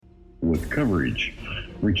with coverage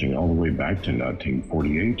reaching all the way back to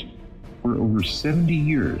 1948. For over 70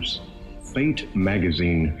 years, Fate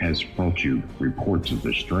magazine has brought you reports of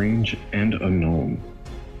the strange and unknown,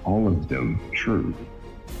 all of them true.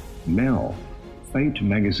 Now, Fate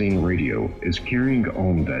Magazine Radio is carrying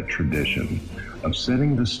on that tradition of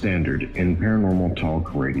setting the standard in paranormal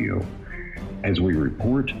talk radio as we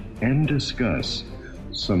report and discuss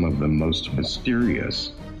some of the most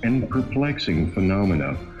mysterious and perplexing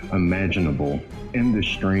phenomena imaginable in this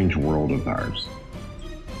strange world of ours.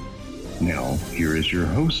 Now, here is your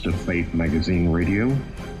host of Fate Magazine Radio,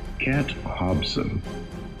 Kat Hobson.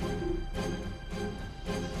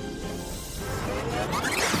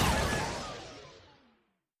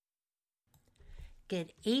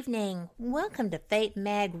 Good evening. Welcome to Fate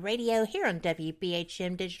Mag Radio here on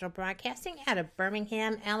WBHM Digital Broadcasting out of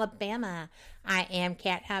Birmingham, Alabama. I am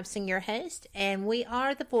Kat Hobson, your host, and we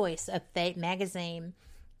are the voice of Fate Magazine.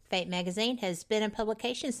 Fate Magazine has been in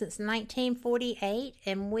publication since 1948,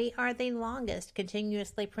 and we are the longest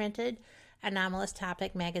continuously printed anomalous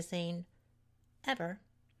topic magazine ever.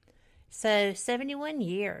 So, 71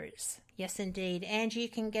 years. Yes, indeed. And you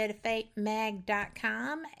can go to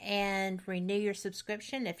fatemag.com and renew your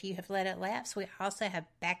subscription if you have let it lapse. We also have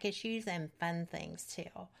back issues and fun things,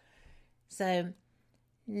 too. So,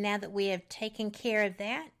 now that we have taken care of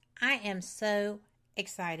that, I am so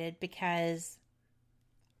excited because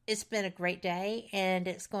it's been a great day, and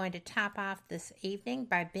it's going to top off this evening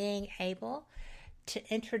by being able to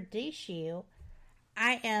introduce you.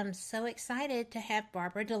 I am so excited to have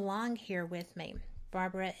Barbara DeLong here with me.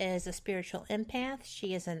 Barbara is a spiritual empath.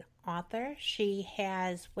 She is an author. She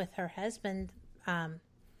has, with her husband, worked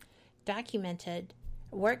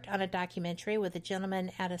on a documentary with a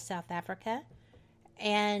gentleman out of South Africa.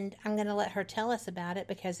 And I'm going to let her tell us about it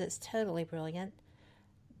because it's totally brilliant.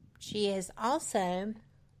 She has also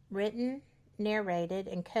written, narrated,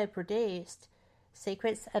 and co-produced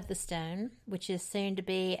Secrets of the Stone, which is soon to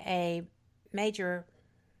be a major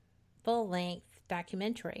full-length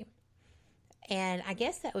documentary. And I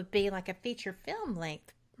guess that would be like a feature film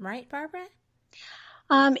length, right, Barbara?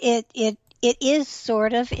 It is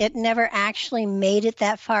sort of. It never actually made it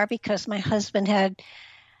that far because my husband had,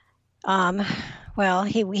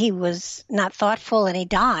 he was not thoughtful and he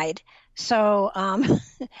died. So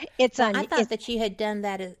it's on. I thought that you had done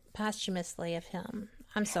that posthumously of him.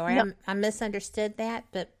 I'm sorry, no. I misunderstood that,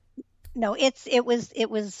 but. No, it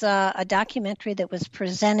was a documentary that was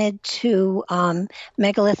presented to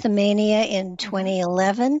Megalithomania in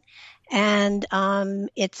 2011, and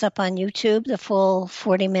it's up on YouTube. The full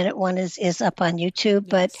 40-minute one is up on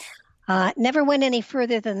YouTube, yes. But never went any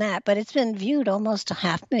further than that. But it's been viewed almost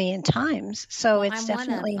 500,000 times, so it's I'm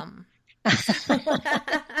definitely. One of them.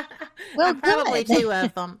 Well, I'm probably two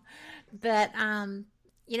of them, but I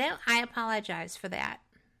apologize for that.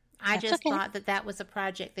 That's just okay. thought that was a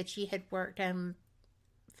project that you had worked on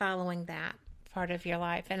following that part of your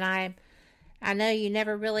life. And I know you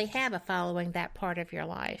never really have a following that part of your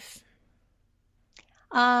life.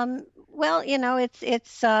 Well,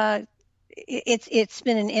 it's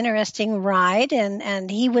been an interesting ride,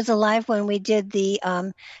 and he was alive when we did the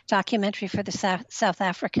documentary for the South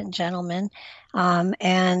African gentleman,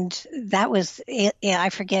 and that was, I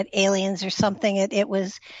forget, Aliens or something. It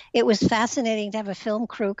was fascinating to have a film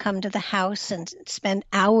crew come to the house and spend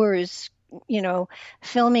hours,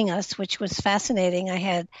 filming us, which was fascinating. I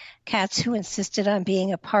had cats who insisted on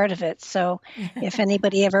being a part of it. So if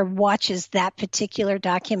anybody ever watches that particular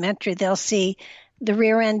documentary, they'll see the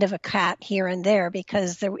rear end of a cat here and there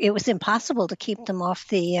because it was impossible to keep them off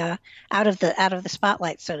the out of the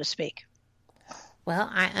spotlight, so to speak. Well,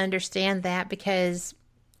 I understand that because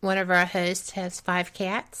one of our hosts has 5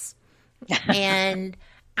 cats, and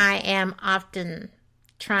I am often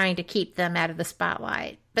trying to keep them out of the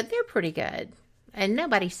spotlight, but they're pretty good, and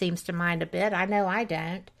nobody seems to mind a bit. I know I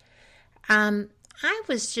don't. I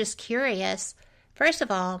was just curious. First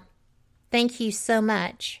of all, thank you so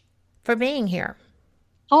much for being here.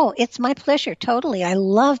 Oh, it's my pleasure. Totally. I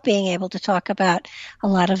love being able to talk about a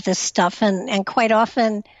lot of this stuff. And quite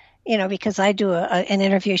often, because I do an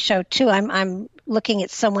interview show too, I'm looking at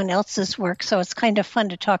someone else's work. So it's kind of fun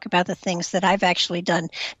to talk about the things that I've actually done.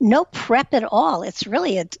 No prep at all. It's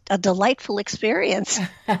really a delightful experience.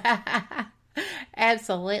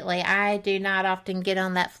 Absolutely. I do not often get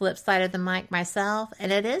on that flip side of the mic myself.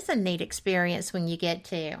 And it is a neat experience when you get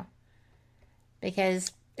to,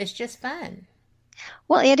 because it's just fun.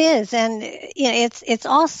 Well, it is, and it's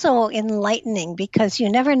also enlightening because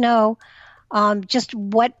you never know just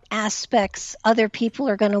what aspects other people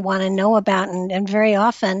are going to want to know about, and very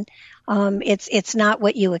often It's not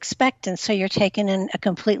what you expect, and so you're taken in a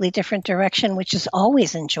completely different direction, which is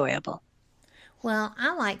always enjoyable. Well,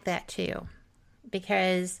 I like that too,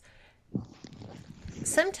 because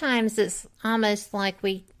sometimes it's almost like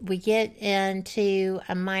we get into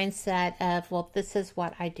a mindset of, well, this is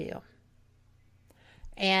what I do.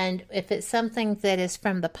 And if it's something that is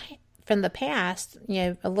from the past,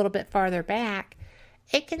 a little bit farther back,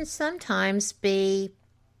 it can sometimes be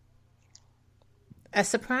a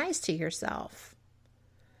surprise to yourself.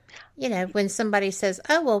 When somebody says,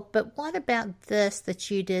 oh, well, but what about this that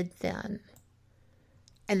you did then?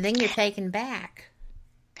 And then you're taken back.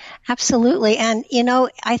 Absolutely. And,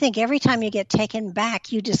 I think every time you get taken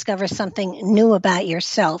back, you discover something new about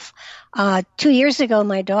yourself. 2 years ago,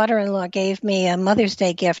 my daughter-in-law gave me a Mother's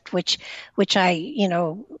Day gift, which I,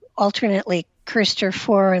 alternately cursed her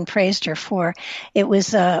for and praised her for. It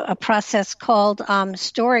was a process called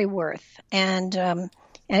Storyworth. And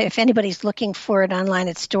if anybody's looking for it online,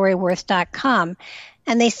 it's storyworth.com.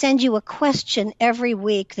 And they send you a question every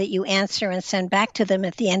week that you answer and send back to them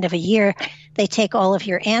at the end of a year. They take all of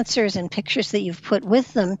your answers and pictures that you've put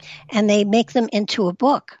with them, and they make them into a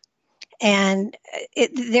book. And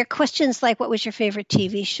they're questions like, what was your favorite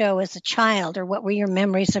TV show as a child? Or what were your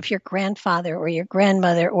memories of your grandfather or your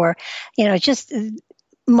grandmother? Or, just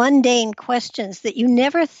mundane questions that you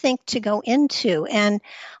never think to go into. And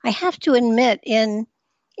I have to admit, in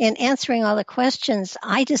answering all the questions,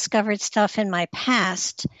 I discovered stuff in my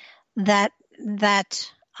past that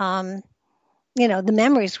the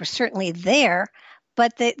memories were certainly there,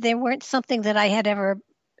 but they weren't something that I had ever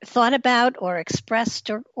thought about or expressed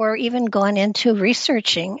or even gone into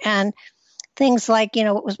researching. And things like,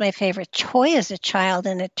 what was my favorite toy as a child?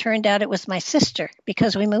 And it turned out it was my sister,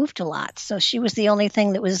 because we moved a lot. So she was the only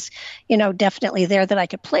thing that was, definitely there that I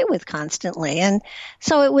could play with constantly. And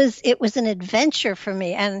so it was an adventure for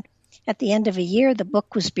me. And at the end of a year, the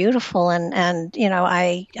book was beautiful. And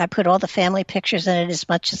I put all the family pictures in it as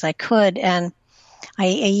much as I could. And I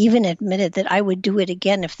even admitted that I would do it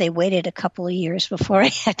again if they waited a couple of years before I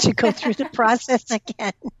had to go through the process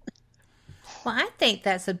again. Well, I think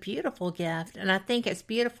that's a beautiful gift, and I think it's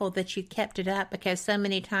beautiful that you kept it up, because so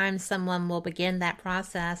many times someone will begin that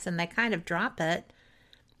process and they kind of drop it,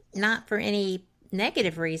 not for any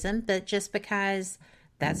negative reason, but just because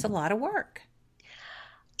that's a lot of work.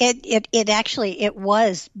 It actually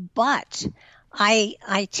was, but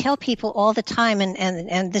I tell people all the time,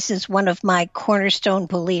 and this is one of my cornerstone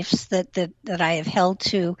beliefs that I have held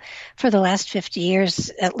to for the last 50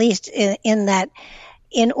 years, at least, in that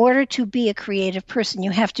in order to be a creative person,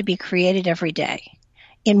 you have to be created every day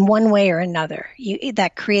in one way or another.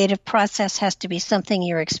 That creative process has to be something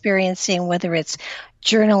you're experiencing, whether it's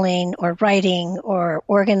journaling or writing or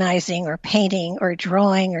organizing or painting or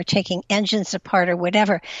drawing or taking engines apart or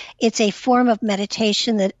whatever. It's a form of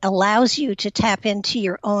meditation that allows you to tap into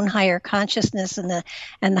your own higher consciousness and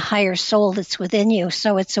the higher soul that's within you.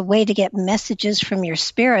 So it's a way to get messages from your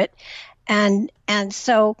spirit. And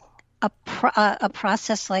so a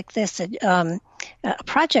process like this, a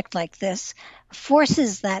project like this,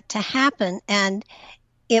 forces that to happen. And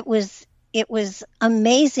it was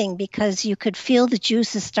amazing, because you could feel the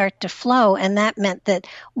juices start to flow, and that meant that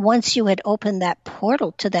once you had opened that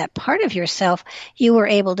portal to that part of yourself, you were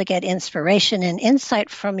able to get inspiration and insight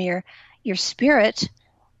from your spirit,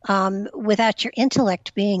 without your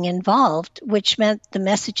intellect being involved, which meant the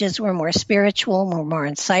messages were more spiritual, were more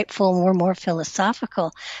insightful, and were more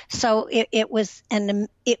philosophical. So it was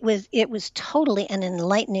totally an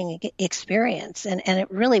enlightening experience, and it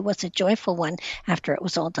really was a joyful one after it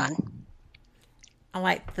was all done. I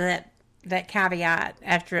like that caveat,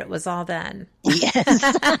 after it was all done.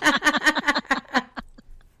 Yes.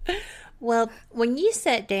 Well, when you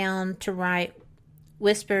sat down to write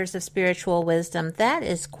Whispers of Spiritual Wisdom, that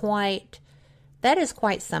is quite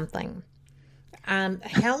something.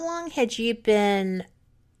 How long had you been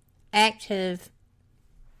active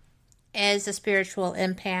as a spiritual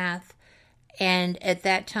empath, and at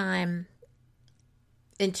that time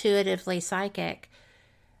intuitively psychic?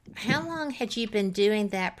 How long had you been doing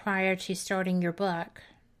that prior to starting your book?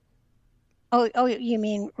 Oh, you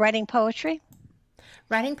mean writing poetry?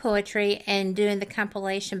 Writing poetry and doing the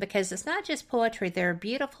compilation, because it's not just poetry. There are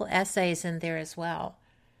beautiful essays in there as well.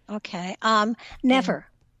 Okay. Never.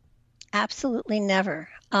 Absolutely never.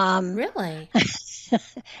 Really?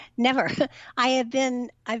 Never. I've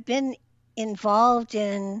been involved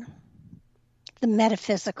in the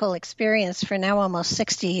metaphysical experience for now almost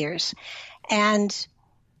 60 years. And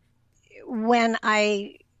when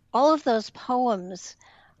all of those poems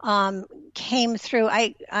came through,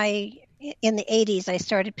 I in the 80s, I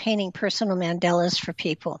started painting personal mandalas for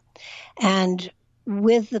people. And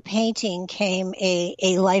with the painting came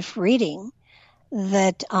a life reading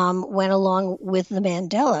that went along with the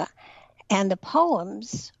mandala. And the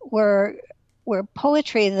poems were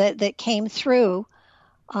poetry that came through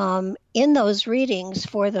in those readings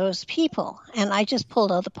for those people. And I just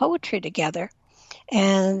pulled all the poetry together.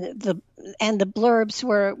 And the blurbs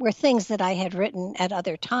were things that I had written at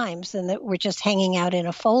other times and that were just hanging out in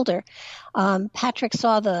a folder. Patrick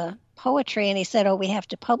saw the poetry and he said, "Oh, we have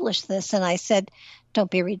to publish this." And I said, "Don't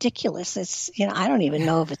be ridiculous. It's, I don't even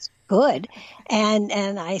know if it's good." And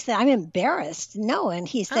I said, "I'm embarrassed." No. And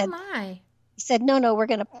he said, "Oh my." He said, no, we're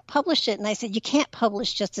going to publish it. And I said, "You can't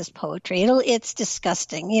publish just as poetry. It's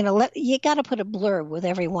disgusting. You got to put a blurb with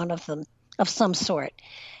every one of them of some sort."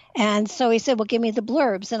 And so he said, "Well, give me the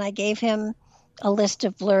blurbs." And I gave him a list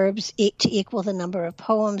of blurbs to equal the number of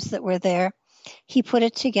poems that were there. He put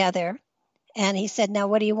it together and he said, "Now,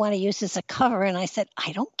 what do you want to use as a cover?" And I said,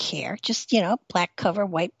 "I don't care. Just, black cover,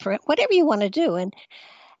 white print, whatever you want to do." And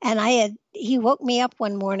he woke me up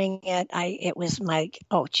one morning it was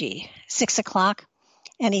 6:00.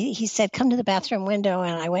 And he said, "Come to the bathroom window."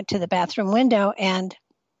 And I went to the bathroom window and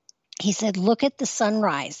he said, "Look at the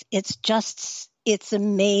sunrise. It's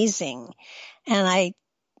amazing." And I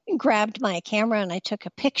grabbed my camera and I took a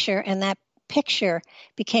picture, and that picture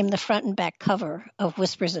became the front and back cover of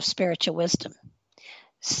Whispers of Spiritual Wisdom.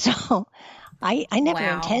 So I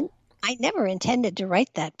never intended to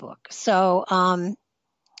write that book. So,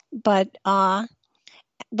 but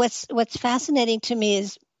what's fascinating to me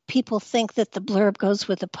is people think that the blurb goes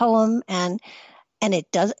with the poem, and it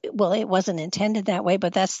does. Well, it wasn't intended that way,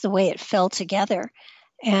 but that's the way it fell together.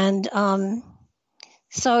 And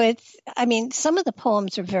so some of the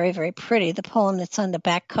poems are very, very pretty. The poem that's on the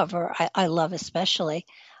back cover, I love especially.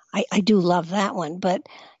 I do love that one. But,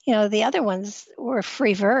 the other ones were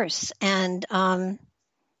free verse, and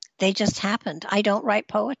they just happened. I don't write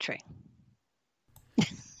poetry.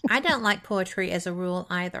 I don't like poetry as a rule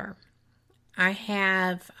either. I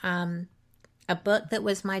have a book that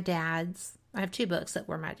was my dad's. I have 2 books that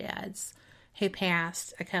were my dad's, who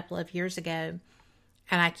passed a couple of years ago.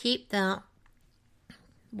 And I keep them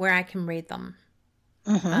where I can read them.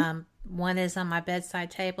 Mm-hmm. One is on my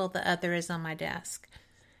bedside table. The other is on my desk.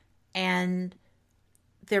 And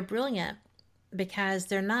they're brilliant because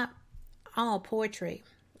they're not all poetry.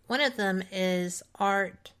 One of them is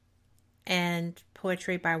art and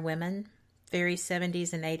poetry by women, very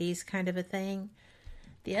 70s and 80s kind of a thing.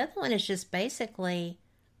 The other one is just basically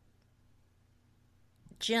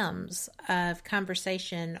gems of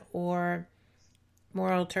conversation or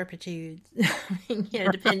moral turpitude,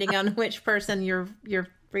 depending on which person you're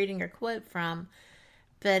reading your quote from.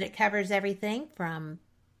 But it covers everything from,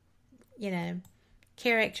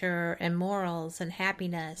 character and morals and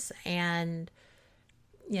happiness and,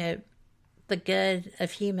 the good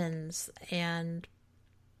of humans, and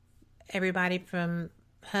everybody from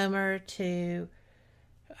Homer to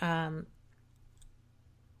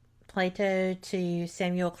Plato to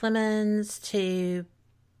Samuel Clemens to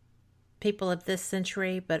people of this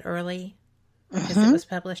century, but early, because it was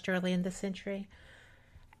published early in the century.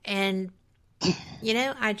 And,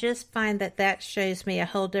 I just find that shows me a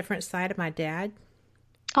whole different side of my dad.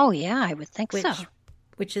 Oh, yeah, I would think so.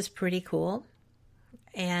 Which is pretty cool.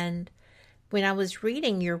 And when I was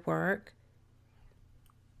reading your work,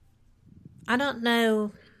 I don't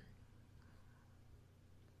know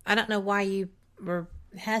why you were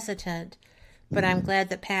hesitant, but I'm glad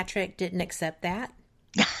that Patrick didn't accept that.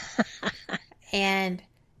 And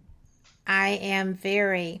I am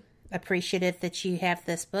very appreciative that you have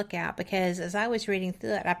this book out, because as I was reading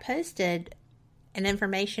through it, I posted an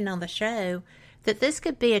information on the show that this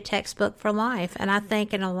could be a textbook for life, and I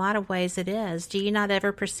think in a lot of ways it is. Do you not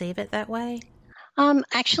ever perceive it that way?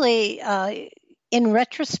 Actually, in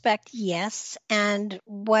retrospect, yes. And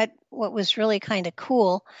what was really kind of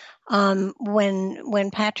cool, when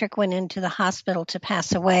Patrick went into the hospital to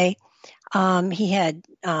pass away, he had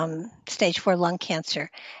stage 4 lung cancer.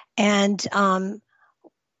 And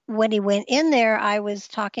when he went in there, I was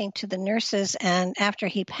talking to the nurses, and after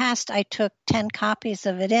he passed, I took 10 copies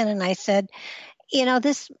of it in, and I said,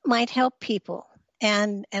 this might help people.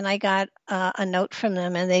 And I got a note from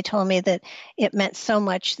them, and they told me that it meant so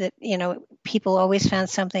much that, people always found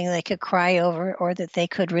something they could cry over, or that they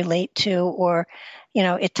could relate to, or,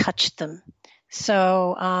 it touched them.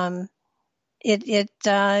 So it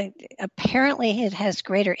apparently it has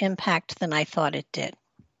greater impact than I thought it did.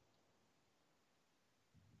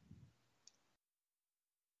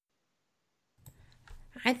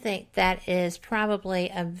 I think that is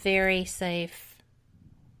probably a very safe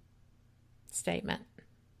statement.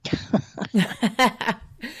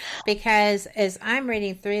 Because as I'm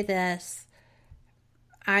reading through this,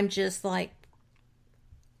 I'm just like,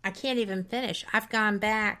 I can't even finish. I've gone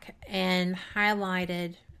back and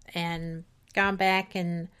highlighted and gone back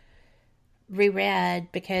and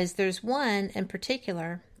reread, because there's one in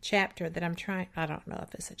particular chapter that I'm trying, I don't know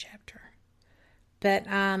if it's a chapter, but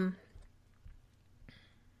well,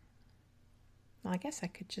 I guess I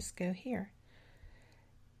could just go here.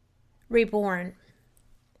 Reborn.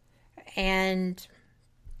 And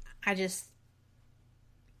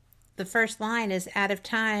the first line is, out of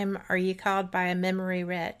time are you called by a memory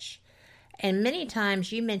rich? And many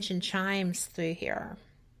times you mention chimes through here.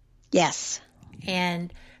 Yes.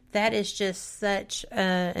 And that is just such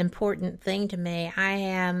an important thing to me. I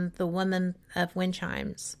am the woman of wind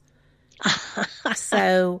chimes.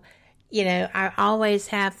 So, I always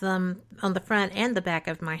have them on the front and the back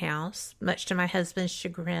of my house, much to my husband's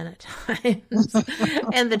chagrin at times,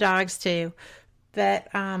 and the dogs too. But,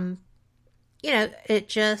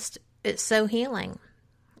 it's so healing.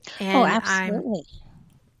 And absolutely.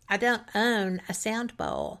 I don't own a sound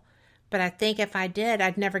bowl, but I think if I did,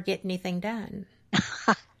 I'd never get anything done.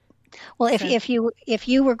 Well, if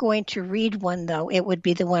you were going to read one, though, it would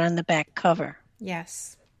be the one on the back cover.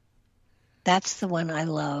 Yes. That's the one I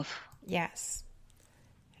love. Yes.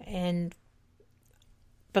 And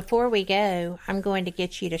before we go, I'm going to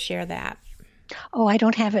get you to share that. Oh, I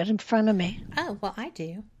don't have it in front of me. Oh, well, I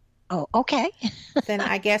do. Oh, okay. Then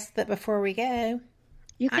I guess that before we go,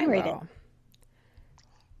 you can read it.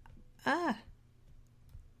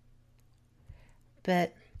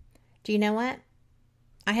 But do you know what?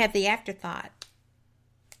 I have the afterthought.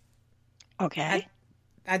 Okay.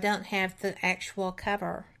 I don't have the actual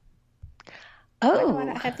cover. Oh. Why do I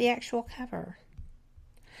not have the actual cover?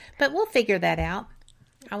 But we'll figure that out.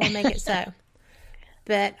 I will make it so.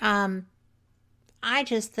 But I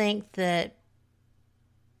just think that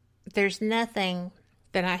there's nothing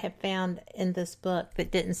that I have found in this book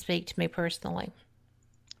that didn't speak to me personally.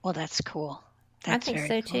 Well, that's cool. I think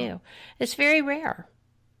so too. It's very rare.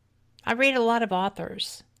 I read a lot of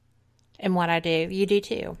authors in what I do. You do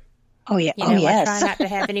too. Oh, yeah. I Yes. try not to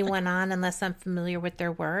have anyone on unless I'm familiar with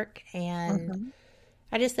their work. And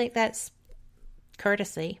I just think that's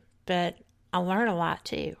courtesy. But I learn a lot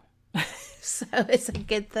too. So it's a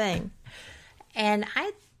good thing. And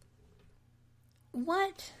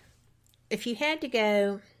if you had to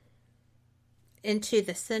go into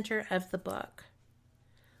the center of the book,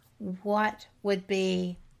 what would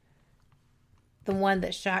be the one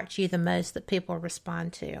that shocked you the most that people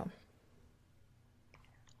respond to?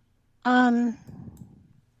 The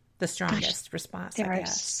strongest response, I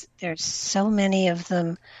guess. There's so many of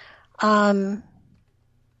them. And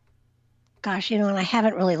I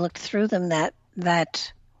haven't really looked through them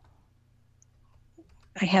that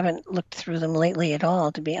I haven't looked through them lately at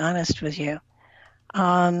all, to be honest with you.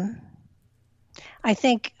 I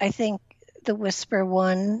think the Whisper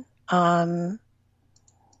one,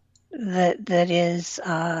 that is,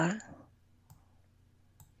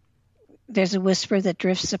 there's a whisper that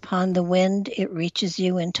drifts upon the wind. It reaches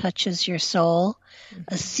you and touches your soul. Mm-hmm.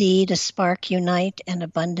 A seed, a spark unite, and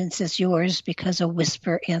abundance is yours because a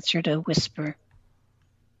whisper answered a whisper.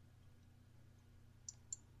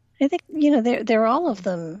 I think, they're all of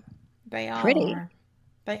them pretty.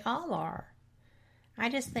 They all are. I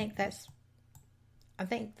just think that's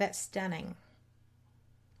stunning.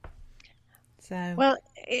 So, well,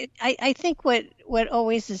 I think what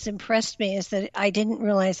always has impressed me is that I didn't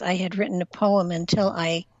realize I had written a poem until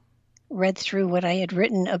I read through what I had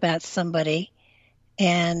written about somebody,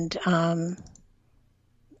 and and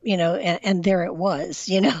there it was,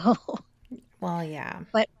 Well, yeah.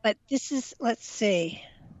 But this is, let's see.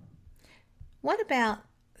 What about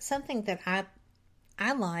something that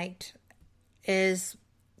I liked is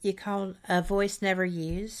you called A Voice Never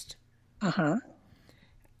Used.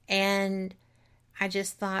 And I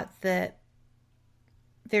just thought that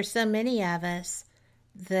there's so many of us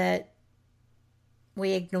that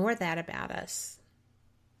we ignore that about us.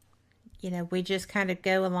 We just kind of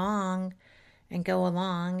go along,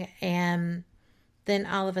 and then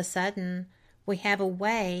all of a sudden we have a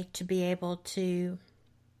way to be able to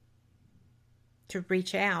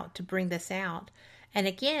reach out, to bring this out. And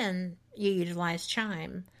again, you utilize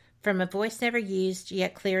chime. From a voice never used,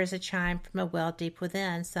 yet clear as a chime from a well deep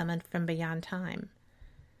within, summoned from beyond time.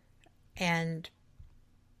 And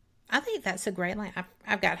I think that's a great line.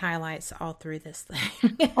 I've got highlights all through this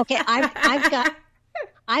thing. Okay,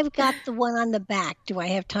 I've got the one on the back. Do I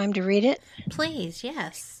have time to read it? Please,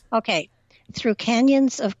 yes. Okay. Through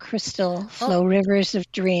canyons of crystal flow rivers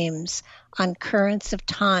of dreams. on currents of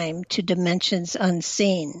time to dimensions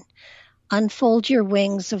unseen. Unfold your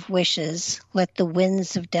wings of wishes, let the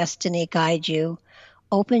winds of destiny guide you.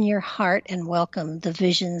 Open your heart and welcome the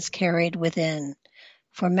visions carried within.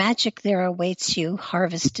 For magic there awaits you,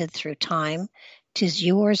 harvested through time. 'Tis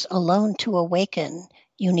yours alone to awaken,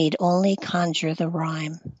 you need only conjure the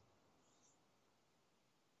rhyme.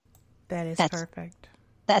 That is perfect.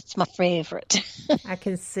 That's my favorite. I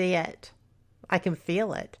can see it. I can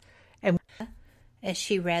feel it. And as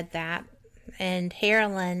she read that, and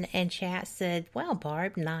Carolyn in chat said, "Well,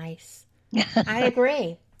 Barb, nice." I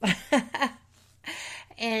agree.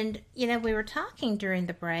 And, we were talking during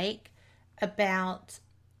the break about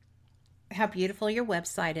how beautiful your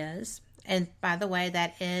website is. And by the way,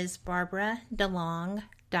 that is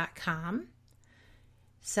BarbaraDeLong.com.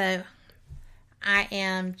 So I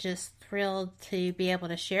am just thrilled to be able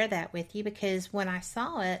to share that with you, because when I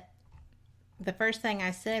saw it, the first thing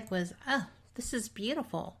I said was, "Oh, this is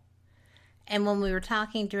beautiful." And when we were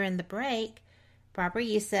talking during the break, Barbara,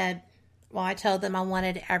 you said, well, I told them I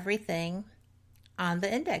wanted everything on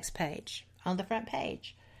the index page, on the front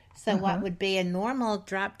page. So what would be a normal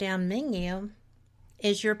drop-down menu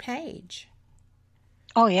is your page.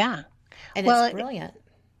 Oh, yeah. And it's brilliant.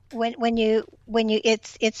 When you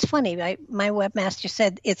it's funny. My webmaster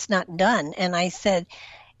said it's not done, and I said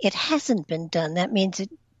it hasn't been done. That means it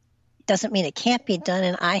doesn't mean it can't be done.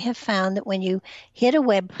 And I have found that when you hit a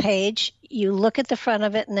web page, you look at the front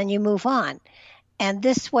of it and then you move on. And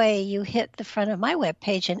this way you hit the front of my web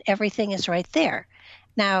page and everything is right there.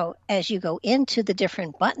 Now, as you go into the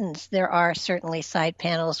different buttons, there are certainly side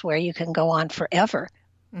panels where you can go on forever.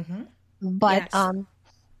 Mm-hmm. But yes.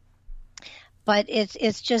 But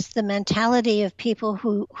it's just the mentality of people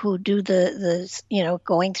who do the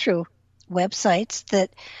going through websites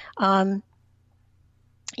that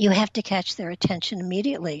you have to catch their attention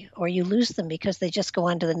immediately, or you lose them because they just go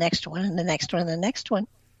on to the next one and the next one and the next one.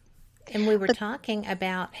 And we were talking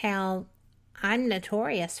about how I'm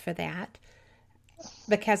notorious for that,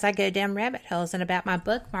 because I go down rabbit holes, and about my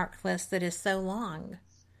bookmark list that is so long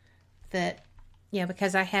that,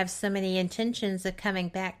 because I have so many intentions of coming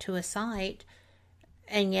back to a site,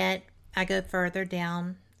 and yet I go further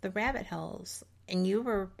down the rabbit holes. And you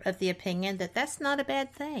were of the opinion that that's not a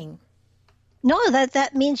bad thing. No,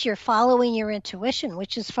 that means you're following your intuition,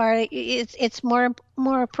 which is it's more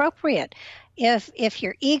appropriate. If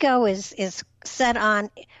your ego is set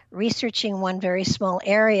on researching one very small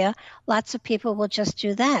area, lots of people will just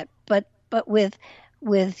do that. But with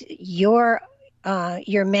your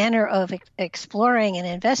manner of exploring and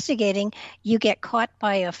investigating, you get caught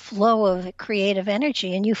by a flow of creative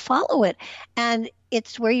energy and you follow it. And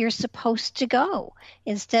it's where you're supposed to go,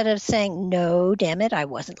 instead of saying, no, damn it, I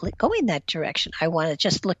wasn't going that direction. I want to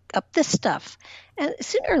just look up this stuff. And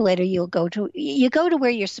sooner or later, you go to where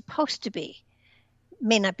you're supposed to be.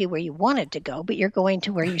 May not be where you wanted to go, but you're going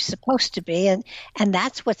to where you're supposed to be. And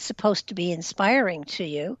that's what's supposed to be inspiring to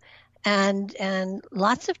you. And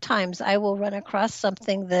lots of times I will run across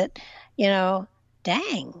something that,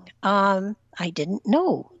 dang, I didn't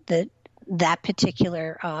know that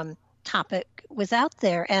particular topic was out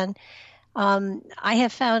there. And I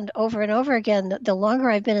have found over and over again that the longer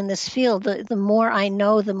I've been in this field, the more I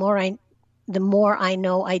know, the more I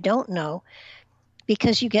know I don't know,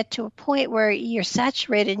 because you get to a point where you're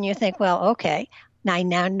saturated and you think, well, okay, I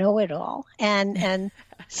now know it all. And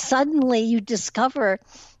suddenly you discover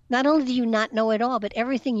not only do you not know it all, but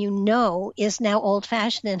everything you know is now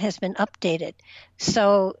old-fashioned and has been updated.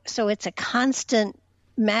 So it's a constant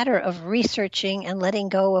matter of researching and letting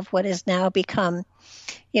go of what has now become,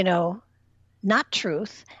 not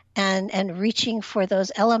truth, and reaching for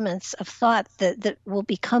those elements of thought that will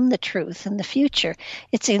become the truth in the future.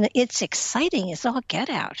 It's exciting. It's all get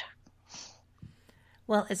out.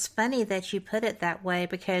 Well, it's funny that you put it that way,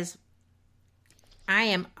 because I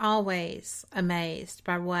am always amazed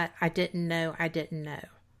by what I didn't know.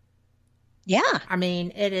 Yeah. I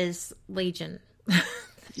mean, it is legion.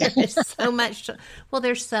 There's so much to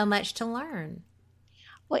learn.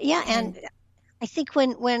 Well, yeah, and I think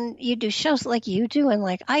when you do shows like you do and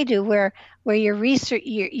like I do, where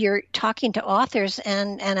you're talking to authors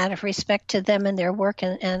and out of respect to them and their work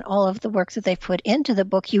and all of the work that they put into the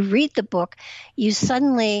book, you read the book, you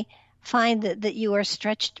suddenly find that you are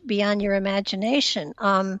stretched beyond your imagination.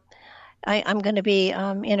 I'm going to be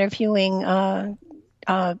interviewing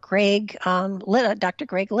Dr. Greg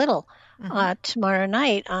Little tomorrow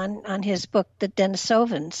night on his book, The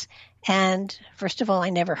Denisovans. And first of all, I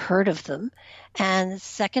never heard of them. And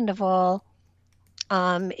second of all,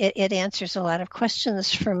 it answers a lot of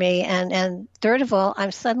questions for me. And third of all,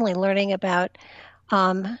 I'm suddenly learning about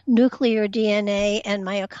nuclear DNA and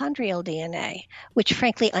mitochondrial DNA, which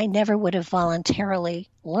frankly I never would have voluntarily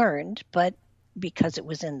learned, but because it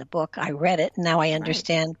was in the book, I read it. And now I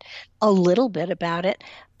understand a little bit about it.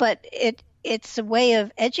 But it's a way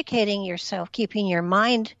of educating yourself, keeping your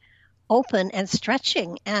mind open and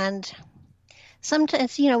stretching. And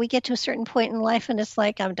sometimes, we get to a certain point in life and it's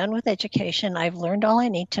like, I'm done with education. I've learned all I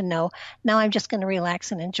need to know. Now I'm just going to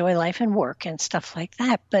relax and enjoy life and work and stuff like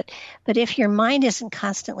that. But if your mind isn't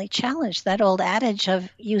constantly challenged, that old adage of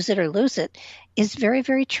use it or lose it is very,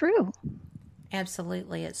 very true.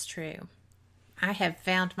 Absolutely, it's true. I have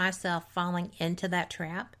found myself falling into that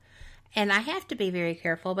trap. And I have to be very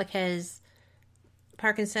careful because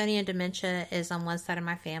Parkinsonian dementia is on one side of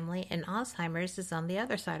my family and Alzheimer's is on the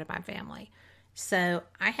other side of my family. So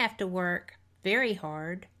I have to work very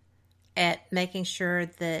hard at making sure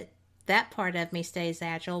that that part of me stays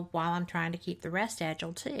agile while I'm trying to keep the rest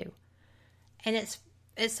agile too. And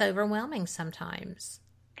it's overwhelming sometimes.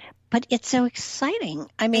 But it's so exciting.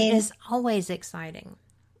 I mean, it is always exciting.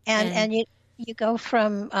 And you go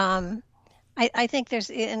from, I think there's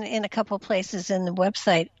in a couple places in the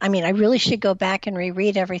website. I mean, I really should go back and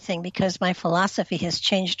reread everything because my philosophy has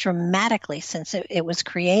changed dramatically since it was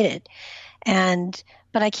created.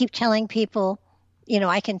 But I keep telling people,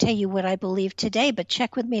 I can tell you what I believe today, but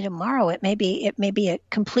check with me tomorrow. It may be a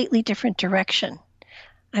completely different direction.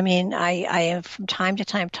 I mean, I have from time to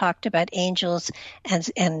time talked about angels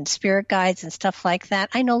and spirit guides and stuff like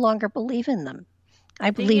that. I no longer believe in them.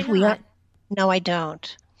 I believe we are. No, I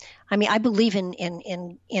don't. I mean, I believe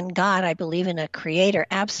in God. I believe in a creator,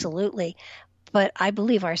 absolutely. But I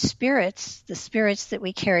believe our spirits, the spirits that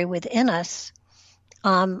we carry within us,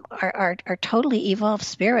 are totally evolved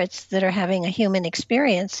spirits that are having a human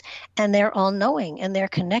experience, and they're all knowing and they're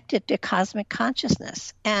connected to cosmic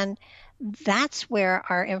consciousness. And that's where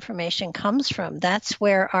our information comes from. That's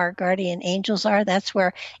where our guardian angels are. That's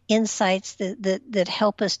where insights that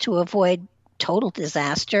help us to avoid total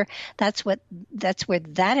disaster. That's where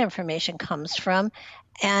that information comes from.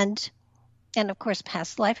 And of course,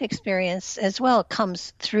 past life experience as well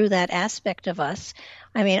comes through that aspect of us.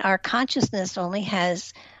 I mean, our consciousness only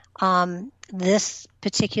has this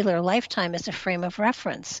particular lifetime as a frame of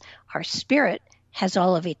reference. Our spirit has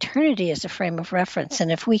all of eternity as a frame of reference.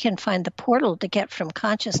 And if we can find the portal to get from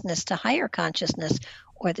consciousness to higher consciousness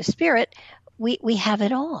or the spirit, we have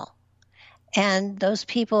it all. And those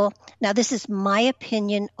people, now this is my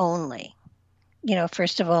opinion only.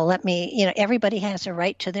 First of all, everybody has a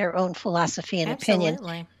right to their own philosophy and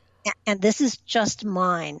opinion. And this is just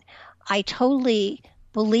mine. I totally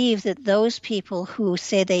believe that those people who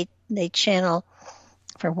say they channel,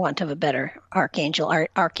 for want of a better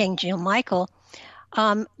Archangel Michael,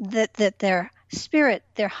 that their spirit,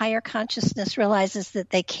 their higher consciousness realizes that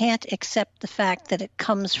they can't accept the fact that it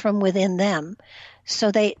comes from within them.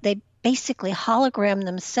 So they basically hologram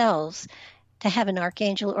themselves to have an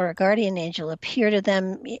archangel or a guardian angel appear to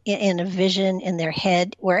them in a vision in their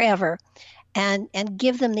head, wherever, and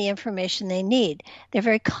give them the information they need. They're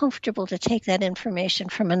very comfortable to take that information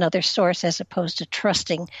from another source as opposed to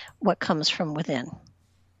trusting what comes from within.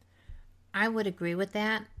 I would agree with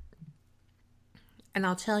that, and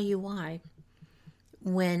I'll tell you why.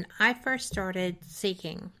 When I first started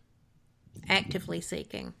actively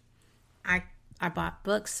seeking, I bought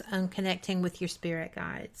books on connecting with your spirit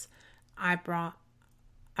guides. I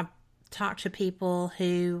talked to people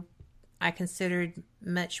who I considered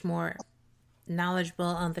much more knowledgeable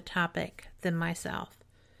on the topic than myself.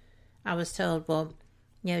 I was told, well,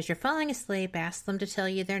 as you're falling asleep, ask them to tell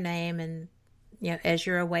you their name and, as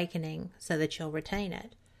you're awakening so that you'll retain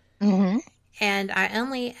it. Mm-hmm. And I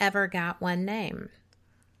only ever got one name,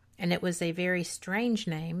 and it was a very strange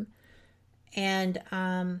name. And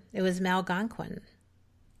it was Mel Gonquin.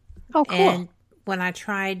 Oh, cool. And when I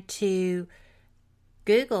tried to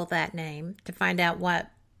Google that name to find out what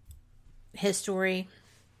his story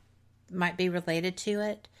might be related to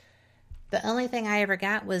it, the only thing I ever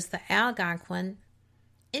got was the Algonquin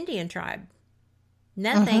Indian tribe.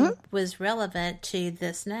 Nothing was relevant to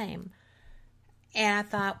this name. And I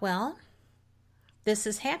thought, well, this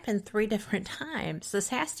has happened 3 different times. This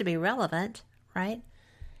has to be relevant, right?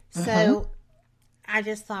 So I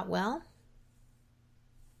just thought, well,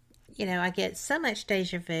 I get so much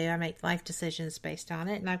deja vu. I make life decisions based on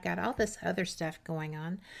it, and I've got all this other stuff going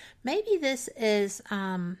on. Maybe this is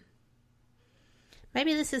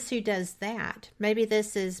who does that. Maybe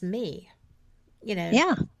this is me,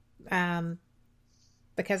 Yeah.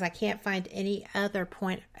 Because I can't find any other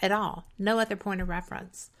point at all. No other point of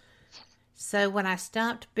reference. So when I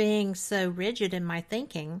stopped being so rigid in my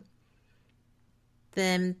thinking,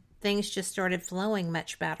 then things just started flowing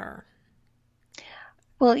much better.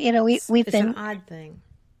 Well, It's an odd thing.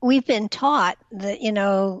 We've been taught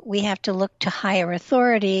that, we have to look to higher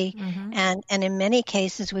authority. And in many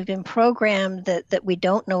cases, we've been programmed that we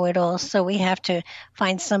don't know it all. So we have to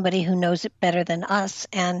find somebody who knows it better than us.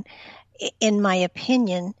 And in my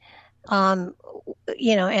opinion, I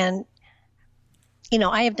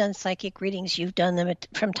have done psychic readings. You've done them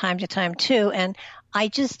from time to time too. And I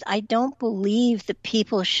don't believe that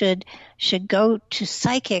people should go to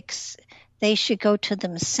psychics. They should go to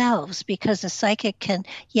themselves, because a psychic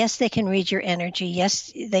they can read your energy.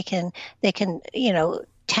 Yes, they can,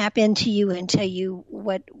 tap into you and tell you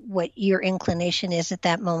what your inclination is at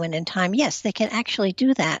that moment in time. Yes, they can actually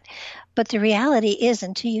do that. But the reality is,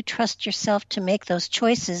 until you trust yourself to make those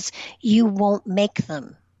choices, you won't make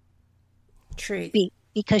them. True.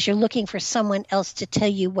 Because you're looking for someone else to tell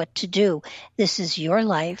you what to do. This is your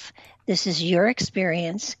life. This is your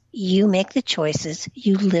experience. You make the choices.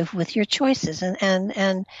 You live with your choices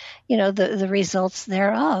and the results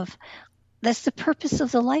thereof. That's the purpose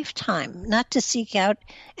of the lifetime, not to seek out.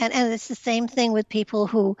 And it's the same thing with people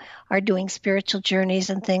who are doing spiritual journeys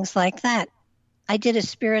and things like that. I did a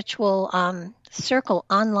spiritual circle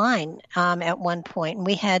online at one point, and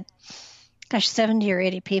we had 70 or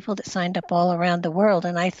 80 people that signed up all around the world.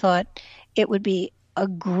 And I thought it would be a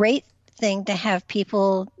great thing to have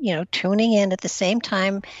people, tuning in at the same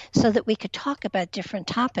time so that we could talk about different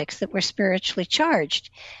topics that were spiritually charged.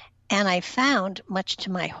 And I found, much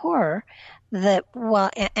to my horror, that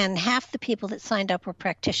and half the people that signed up were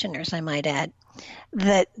practitioners, I might add,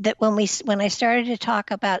 that when I started to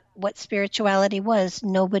talk about what spirituality was,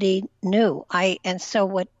 nobody knew. And so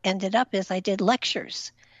what ended up is I did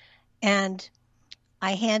lectures. And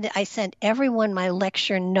I sent everyone my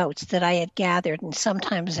lecture notes that I had gathered, and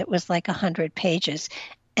sometimes it was like 100 pages.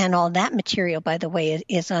 And all that material, by the way,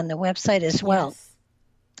 is on the website as well. Yes.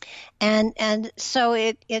 And so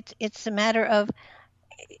it's a matter of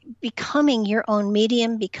becoming your own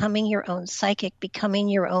medium, becoming your own psychic, becoming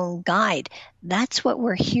your own guide. That's what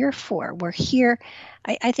we're here for. We're here.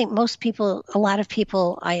 I think a lot of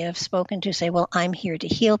people I have spoken to say, well, I'm here to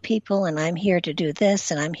heal people, and I'm here to do this,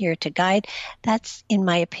 and I'm here to guide. That's, in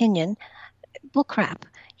my opinion, bullcrap.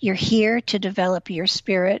 You're here to develop your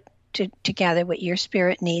spirit, to gather what your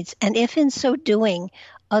spirit needs. And if in so doing,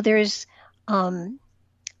 others learn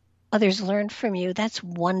from you, that's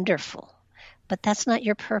wonderful. But that's not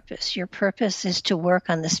your purpose. Your purpose is to work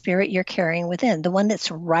on the spirit you're carrying within, the one that's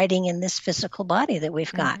riding in this physical body that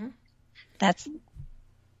we've got.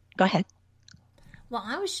 Go ahead. Well,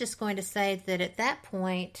 I was just going to say that at that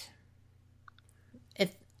point,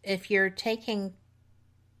 if you're taking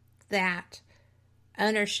that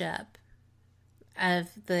ownership of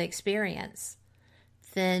the experience,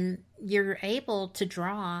 then you're able to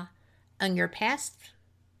draw on your past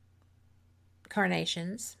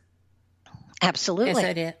incarnations.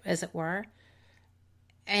 Absolutely. As it were.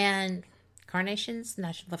 And carnations,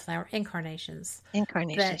 not the flower, incarnations.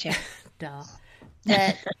 Incarnations, yeah. Duh.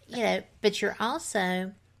 But you're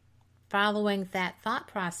also following that thought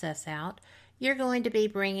process out. You're going to be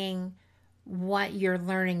bringing what you're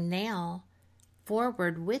learning now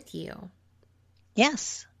forward with you.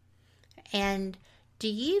 Yes. And do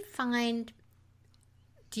you feel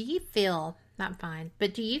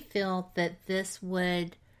that this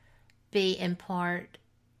would be in part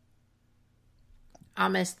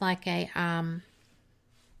almost like a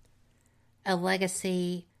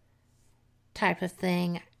legacy type of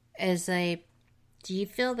thing? Do you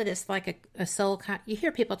feel that it's like a soul you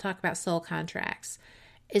hear people talk about soul contracts.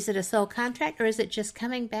 Is it a soul contract, or is it just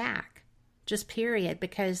coming back, just period,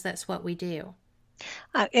 because that's what we do?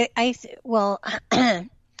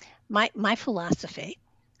 My philosophy,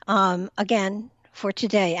 again, for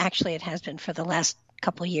today, actually it has been for the last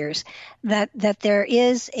couple of years, that there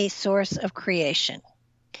is a source of creation.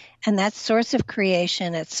 And that source of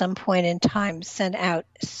creation at some point in time sent out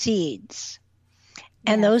seeds.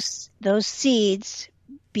 And those seeds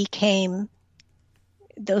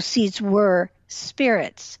were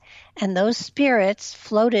spirits. And those spirits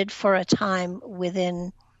floated for a time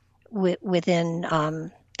within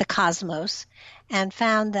the cosmos, and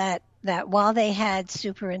found that while they had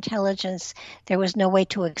super intelligence, there was no way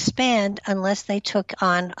to expand unless they took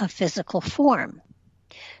on a physical form.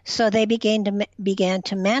 So they began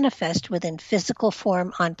to manifest within physical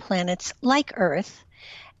form on planets like Earth,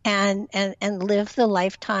 and live the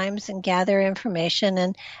lifetimes and gather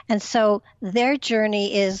information. And so their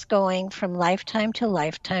journey is going from lifetime to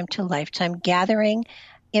lifetime to lifetime, gathering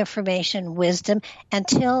information, wisdom,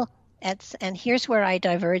 and here's where I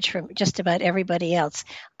diverge from just about everybody else.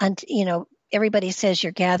 And, everybody says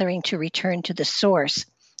you're gathering to return to the source.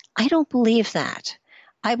 I don't believe that.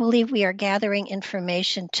 I believe we are gathering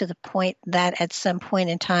information to the point that at some point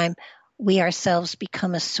in time, we ourselves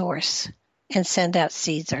become a source and send out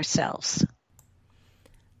seeds ourselves.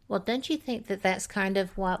 Well, don't you think that that's kind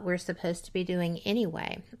of what we're supposed to be doing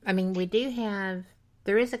anyway? I mean,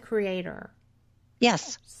 there is a creator.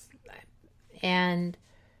 Yes.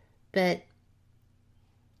 But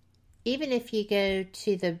even if you go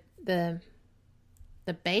to the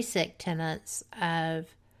basic tenets of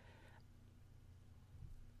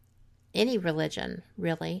any religion,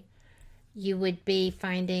 really, you would be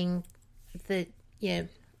finding that,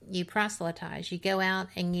 you proselytize, you go out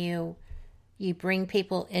and you bring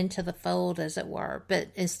people into the fold, as it were. But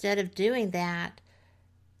instead of doing that,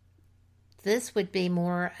 this would be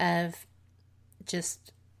more of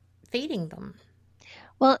just feeding them.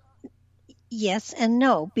 Well, yes and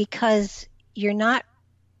no, because you're not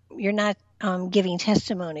giving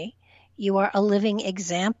testimony. You are a living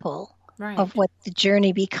example of what the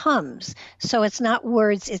journey becomes. So it's not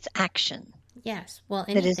words, it's action. Yes. Well,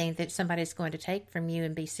 anything that somebody's going to take from you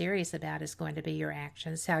and be serious about is going to be your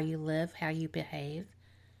actions, how you live, how you behave.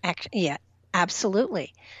 Yeah,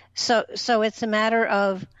 absolutely. So it's a matter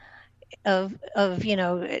of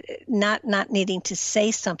not needing to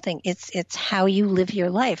say something. It's how you live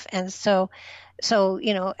your life. And so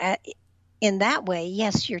in that way,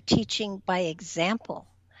 yes, you're teaching by example.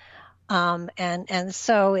 And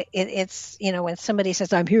so it's, when somebody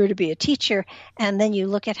says, I'm here to be a teacher, and then you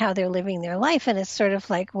look at how they're living their life, and it's sort of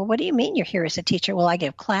like, well, what do you mean you're here as a teacher? Well, I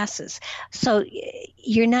give classes. So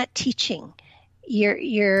you're not teaching.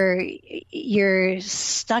 You're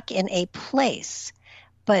stuck in a place.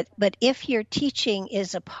 But if your teaching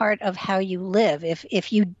is a part of how you live,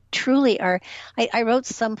 if you truly are, I wrote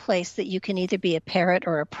someplace that you can either be a parrot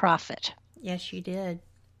or a prophet. Yes, you did.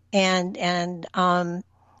 And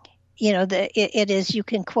it is, you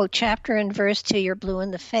can quote chapter and verse till you're blue in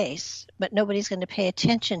the face, but nobody's going to pay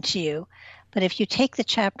attention to you. But if you take the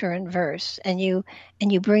chapter and verse and you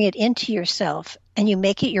bring it into yourself and you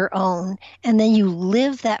make it your own, and then you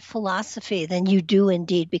live that philosophy, then you do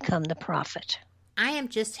indeed become the prophet. I am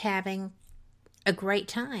just having a great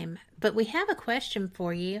time. But we have a question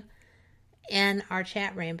for you in our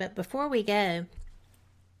chat room. But before we go,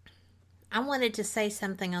 I wanted to say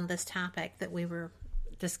something on this topic that we were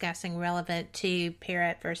discussing relevant to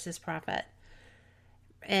parrot versus prophet.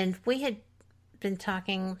 And we had been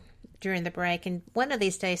talking during the break, and one of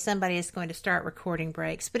these days somebody is going to start recording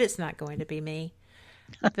breaks, but it's not going to be me.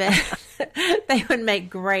 But they would make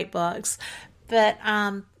great books. But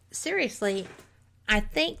seriously, I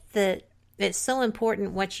think that it's so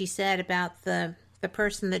important what you said about the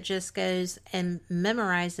person that just goes and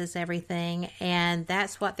memorizes everything, and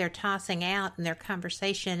that's what they're tossing out in their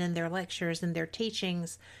conversation and their lectures and their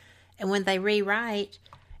teachings. And when they rewrite,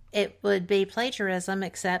 it would be plagiarism,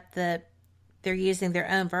 except that they're using their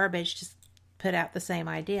own verbiage to put out the same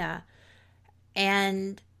idea.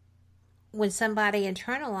 And when somebody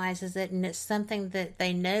internalizes it and it's something that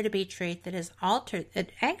they know to be truth that is altered,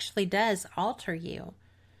 it actually does alter you,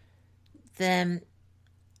 then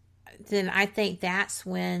I think that's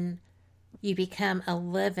when you become a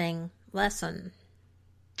living lesson.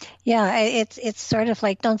 Yeah, it's sort of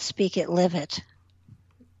like, don't speak it, live it.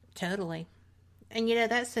 Totally. And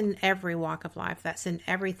that's in every walk of life. That's in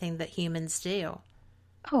everything that humans do.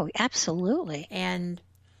 Oh, absolutely. And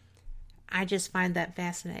I just find that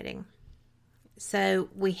fascinating. So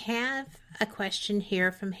we have a question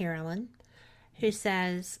here from Carolyn, who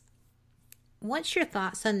says, what's your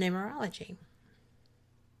thoughts on numerology?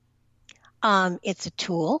 It's a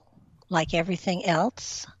tool, like everything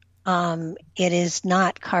else. It is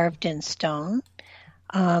not carved in stone.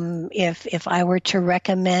 If I were to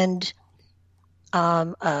recommend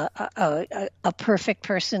a perfect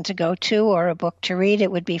person to go to or a book to read,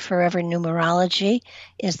 it would be Forever Numerology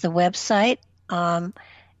is the website.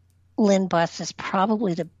 Lynn Butts is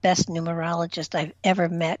probably the best numerologist I've ever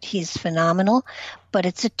met. He's phenomenal, but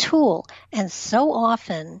it's a tool. And so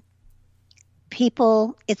often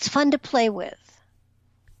it's fun to play with,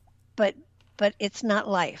 but it's not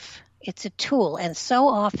life. It's a tool. And so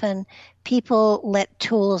often people let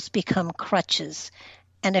tools become crutches.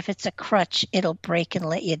 And if it's a crutch, it'll break and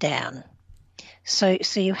let you down. So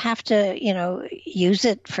you have to, use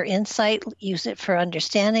it for insight, use it for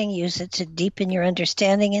understanding, use it to deepen your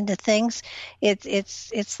understanding into things.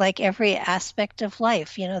 It's like every aspect of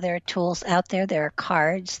life. There are tools out there. There are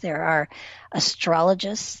cards. There are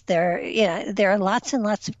astrologists. There are lots and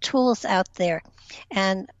lots of tools out there.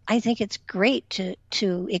 And I think it's great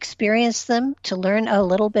to experience them, to learn a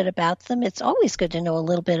little bit about them. It's always good to know a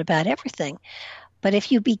little bit about everything. But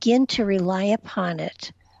if you begin to rely upon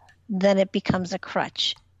it, then it becomes a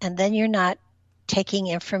crutch. And then you're not taking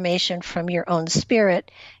information from your own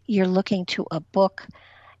spirit. You're looking to a book.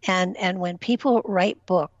 And when people write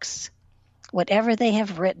books, whatever they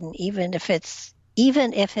have written, even if it's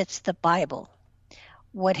the Bible,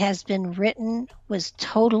 what has been written was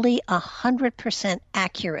totally 100%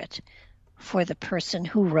 accurate for the person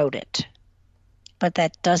who wrote it. But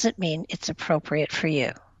that doesn't mean it's appropriate for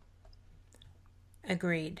you.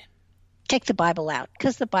 Agreed. Take the Bible out,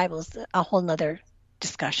 because the Bible is a whole nother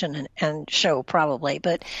discussion and show probably.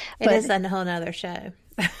 But it is a whole nother show.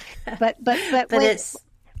 but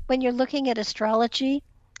when you're looking at astrology,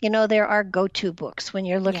 there are go-to books. When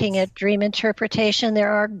you're looking at dream interpretation,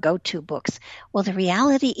 there are go-to books. Well, the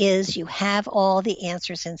reality is you have all the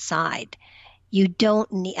answers inside. You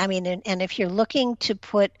don't need, and if you're looking to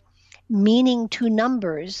put meaning to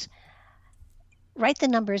numbers, write the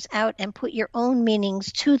numbers out and put your own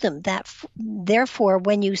meanings to them. Therefore,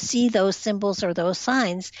 when you see those symbols or those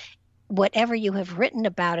signs, whatever you have written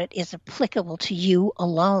about it is applicable to you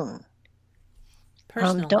alone.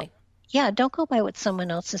 Personally. Don't go by what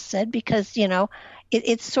someone else has said, because,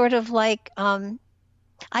 it's sort of like,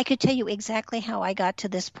 I could tell you exactly how I got to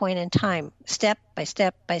this point in time, step by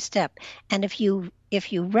step by step. And if you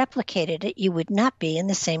replicated it, you would not be in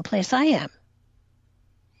the same place I am.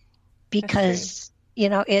 Because,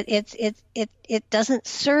 it doesn't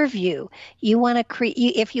serve you. You want to create,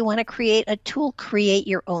 if you want to create a tool, create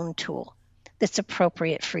your own tool that's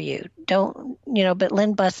appropriate for you. But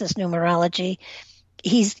Lynn Buss's numerology,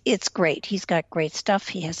 it's great. He's got great stuff.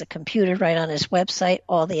 He has a computer right on his website.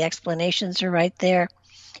 All the explanations are right there.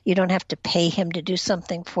 You don't have to pay him to do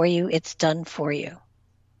something for you. It's done for you.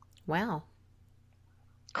 Wow.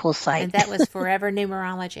 Cool site. And that was Forever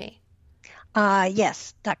Numerology.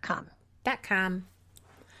 Yes, .com. .com.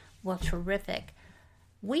 Well, terrific.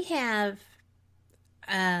 We have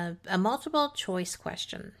a multiple choice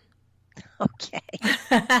question. Okay.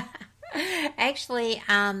 Actually,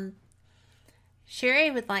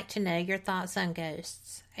 Sherry would like to know your thoughts on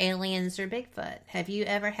ghosts, aliens, or Bigfoot. Have you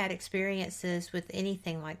ever had experiences with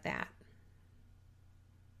anything like that?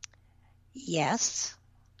 Yes.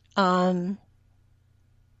 Ghosts,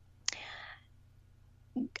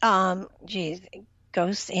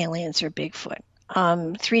 aliens, or Bigfoot.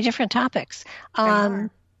 3 different topics. And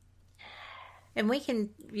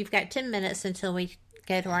you've got 10 minutes until we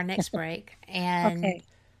go to our next break. And okay.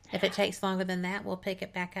 If it takes longer than that, we'll pick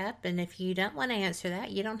it back up. And if you don't want to answer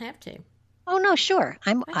that, you don't have to. Oh, no, sure.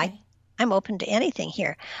 I'm open to anything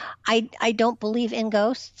here. I don't believe in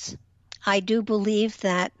ghosts. I do believe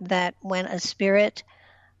that when a spirit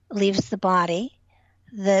leaves the body,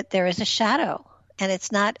 that there is a shadow. And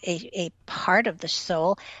it's not a part of the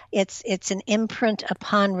soul. It's an imprint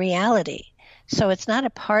upon reality. So it's not a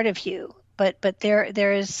part of you. But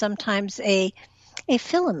there is sometimes a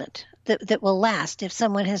filament that will last. If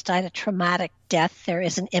someone has died a traumatic death, there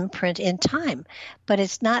is an imprint in time, but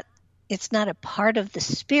it's not a part of the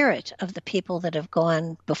spirit of the people that have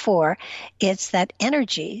gone before. It's that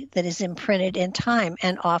energy that is imprinted in time.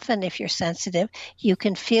 And often, if you're sensitive, you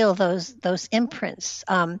can feel those imprints.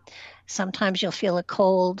 Sometimes you'll feel a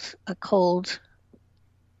cold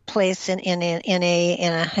place in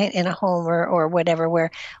a home or whatever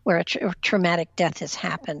where a traumatic death has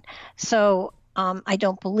happened. So I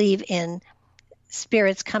don't believe in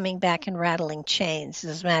spirits coming back and rattling chains.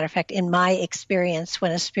 As a matter of fact, in my experience,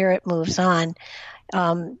 when a spirit moves on,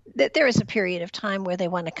 there is a period of time where they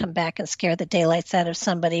want to come back and scare the daylights out of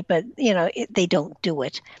somebody, but they don't do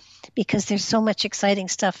it because there's so much exciting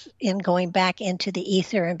stuff in going back into the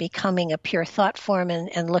ether and becoming a pure thought form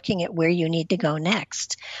and looking at where you need to go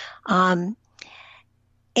next.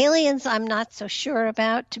 Aliens, I'm not so sure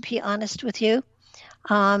about, to be honest with you.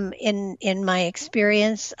 In my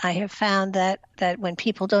experience, I have found that when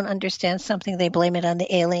people don't understand something, they blame it on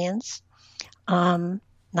the aliens.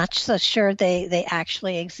 Not so sure they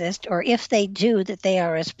actually exist, or if they do, that they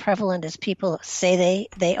are as prevalent as people say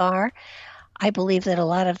they are. I believe that a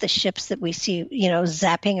lot of the ships that we see,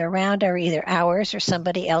 zapping around are either ours or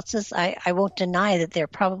somebody else's. I won't deny that there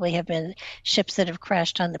probably have been ships that have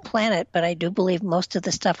crashed on the planet, but I do believe most of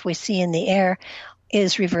the stuff we see in the air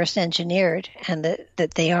is reverse engineered, and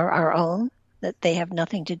that they are our own, that they have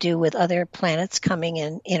nothing to do with other planets coming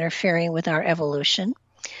and interfering with our evolution.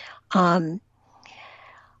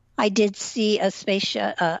 I I did see a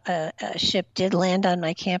a ship did land on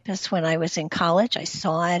my campus when I was in college. I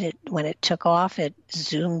saw it. When it took off, it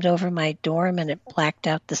zoomed over my dorm and it blacked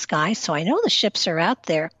out the sky. So I know the ships are out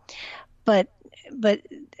there, but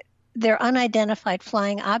they're unidentified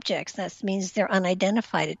flying objects. That means they're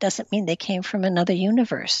unidentified. It doesn't mean they came from another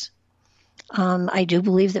universe. I do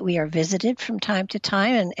believe that we are visited from time to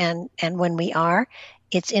time, and when we are,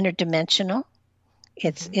 it's interdimensional.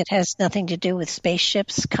 It has nothing to do with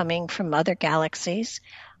spaceships coming from other galaxies.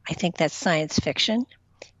 I think that's science fiction.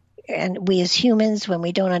 And we as humans, when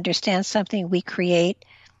we don't understand something, we create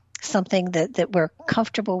something that we're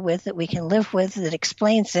comfortable with, that we can live with, that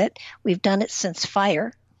explains it. We've done it since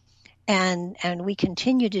fire. And we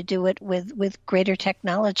continue to do it with greater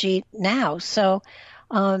technology now. So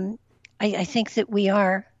I think that we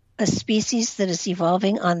are a species that is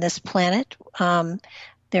evolving on this planet. There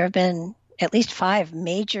have been at least 5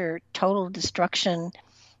 major total destruction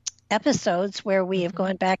episodes where we have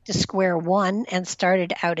gone back to square one and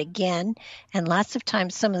started out again. And lots of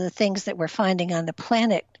times some of the things that we're finding on the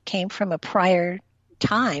planet came from a prior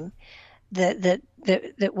time that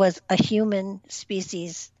was a human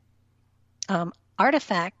species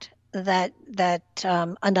artifact that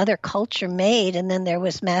another culture made, and then there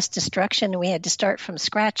was mass destruction and we had to start from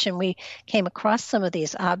scratch, and we came across some of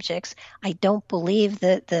these objects. I don't believe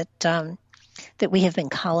that we have been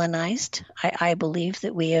colonized. I believe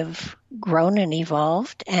that we have grown and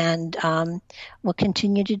evolved and will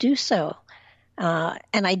continue to do so.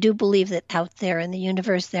 And I do believe that out there in the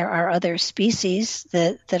universe there are other species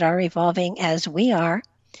that are evolving as we are.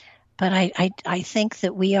 But I think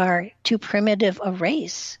that we are too primitive a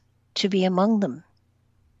race to be among them.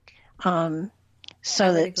 So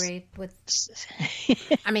I would agree with.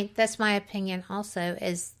 I mean, that's my opinion. Also,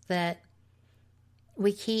 is that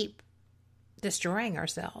we keep destroying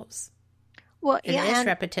ourselves. Well, it is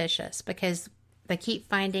repetitious because they keep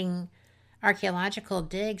finding archaeological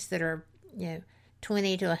digs that are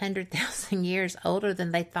 20 to 100,000 years older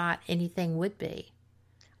than they thought anything would be.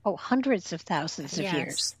 Oh, hundreds of thousands of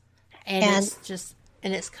years.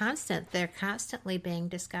 And it's constant. They're constantly being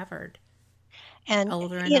discovered. And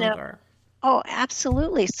older and older. Oh,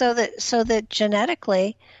 absolutely. So that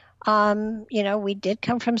genetically, we did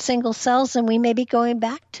come from single cells and we may be going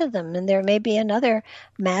back to them, and there may be another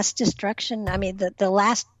mass destruction. I mean, the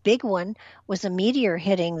last big one was a meteor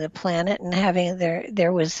hitting the planet and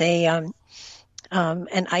there was an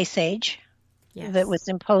ice age that was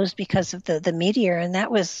imposed because of the meteor. And that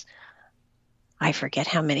was, I forget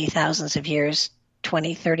how many thousands of years,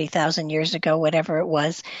 20, 30,000 years ago, whatever it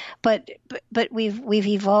was. But we've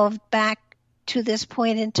evolved back to this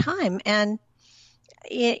point in time. And,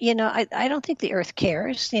 I don't think the Earth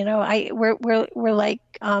cares. We're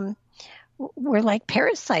like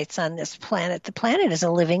parasites on this planet. The planet is a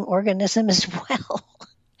living organism as well.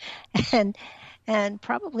 and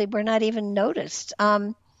probably we're not even noticed.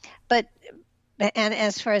 But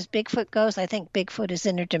as far as Bigfoot goes, I think Bigfoot is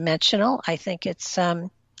interdimensional. I think it's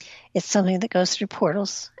something that goes through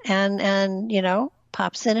portals and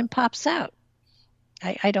pops in and pops out.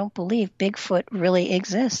 I don't believe Bigfoot really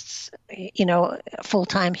exists, full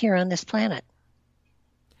time here on this planet.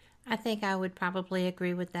 I think I would probably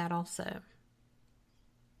agree with that also.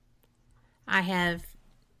 I have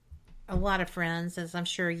a lot of friends, as I'm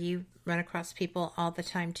sure you run across people all the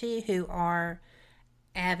time too, who are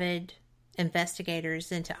avid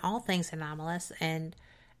investigators into all things anomalous, and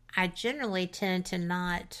I generally tend to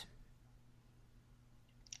not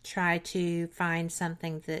try to find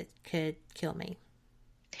something that could kill me.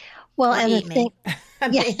 Well, and the thing,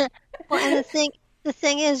 Well, and the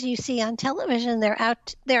thing is, you see on television, they're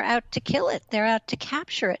out to kill it. They're out to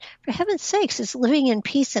capture it. For heaven's sakes, it's living in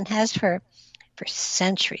peace and has for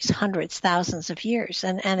centuries, hundreds, thousands of years.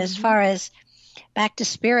 And as far as back to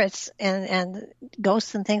spirits and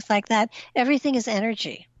ghosts and things like that, everything is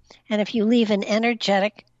energy. And if you leave an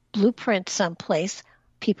energetic blueprint someplace,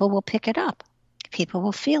 people will pick it up. People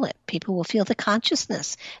will feel it. People will feel the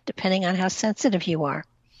consciousness, depending on how sensitive you are.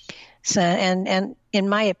 So, and in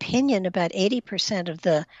my opinion, about 80% of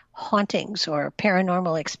the hauntings or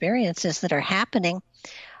paranormal experiences that are happening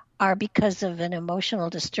are because of an emotional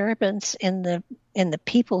disturbance in the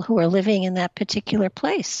people who are living in that particular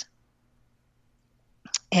place.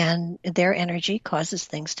 And their energy causes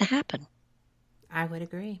things to happen. I would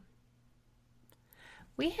agree.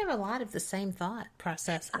 We have a lot of the same thought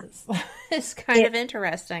processes. It's kind of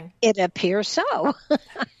interesting. It appears so.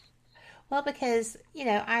 Well, because,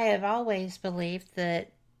 I have always believed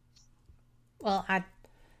that,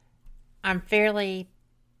 I'm fairly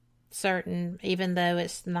certain, even though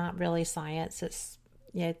it's not really science, it's,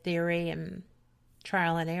 theory and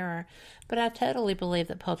trial and error. But I totally believe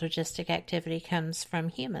that poltergeistic activity comes from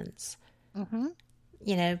humans. Mm-hmm.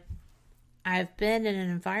 You know, I've been in an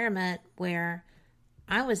environment where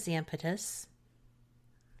I was the impetus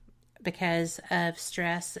because of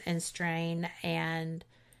stress and strain and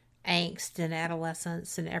angst and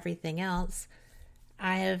adolescence and everything else.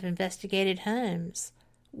 I have investigated homes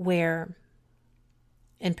where,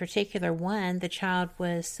 in particular one, the child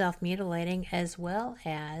was self-mutilating as well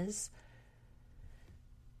as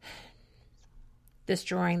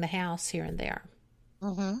destroying the house here and there.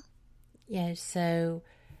 Mm-hmm. Yeah, so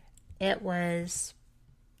it was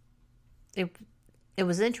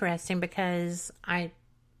interesting because I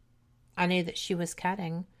knew that she was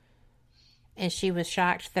cutting, and she was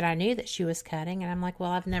shocked that I knew that she was cutting, and I'm like,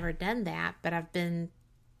 well, I've never done that, but I've been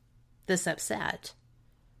this upset.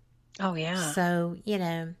 Oh, yeah. So, you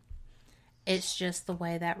know, it's just the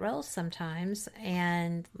way that rolls sometimes.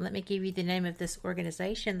 And let me give you the name of this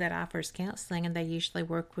organization that offers counseling, and they usually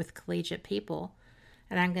work with collegiate people.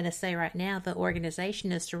 And I'm going to say right now, the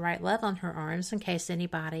organization is To Write Love on Her Arms, in case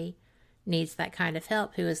anybody needs that kind of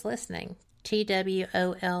help who is listening.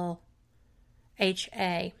 TWOLHA,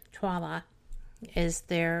 TWALA, is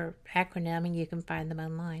their acronym, and you can find them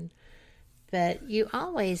online. But you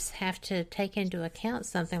always have to take into account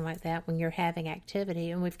something like that when you're having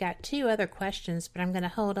activity. And we've got 2 other questions, but I'm going to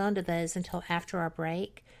hold on to those until after our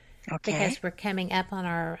break. Okay. Because we're coming up on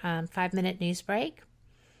our 5-minute news break.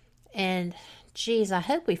 And, geez, I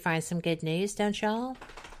hope we find some good news, don't y'all?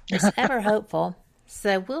 It's ever hopeful.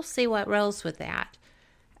 So we'll see what rolls with that.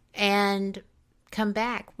 And come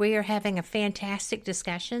back. We are having a fantastic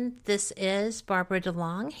discussion. This is Barbara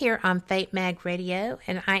DeLong here on Fate Mag Radio,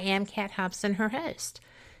 and I am Kat Hobson, her host.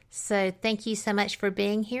 So thank you so much for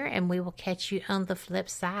being here, and we will catch you on the flip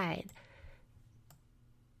side.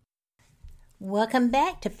 Welcome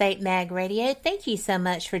back to Fate Mag Radio. Thank you so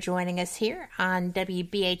much for joining us here on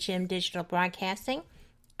WBHM Digital Broadcasting.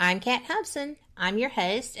 I'm Kat Hobson. I'm your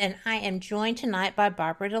host, and I am joined tonight by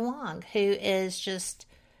Barbara DeLong, who is just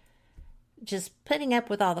putting up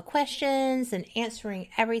with all the questions and answering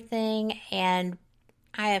everything. And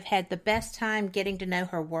I have had the best time getting to know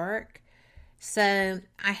her work. So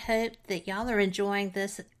I hope that y'all are enjoying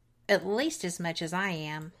this at least as much as I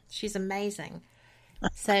am. She's amazing.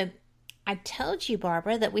 So I told you,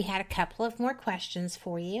 Barbara, that we had a couple of more questions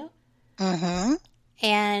for you. Mm-hmm.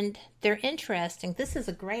 And they're interesting. This is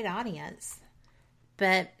a great audience.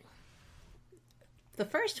 But the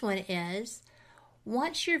first one is,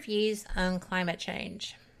 what's your views on climate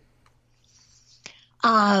change?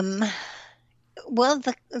 Well,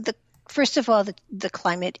 the first of all, the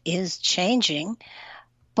climate is changing,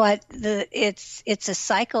 but it's a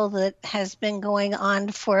cycle that has been going on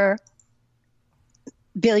for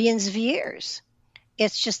billions of years.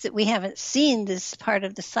 It's just that we haven't seen this part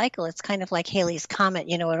of the cycle. It's kind of like Halley's Comet.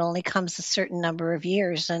 You know, it only comes a certain number of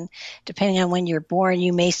years, and depending on when you're born,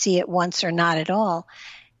 you may see it once or not at all.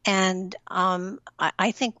 And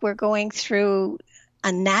I think we're going through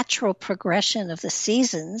a natural progression of the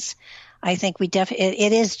seasons. I think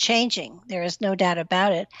it is changing. There is no doubt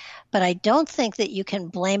about it. But I don't think that you can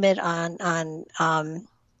blame it on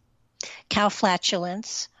cow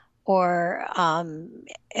flatulence or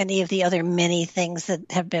any of the other many things that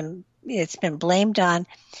it's been blamed on.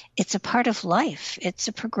 It's a part of life. It's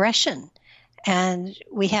a progression. And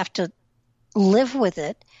we have to live with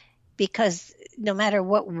it, because no matter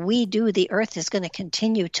what we do, the earth is going to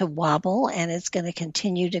continue to wobble, and it's going to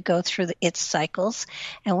continue to go through its cycles.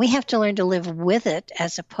 And we have to learn to live with it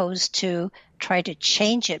as opposed to try to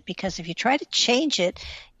change it, because if you try to change it,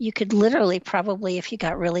 you could literally probably, if you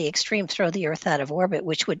got really extreme, throw the earth out of orbit,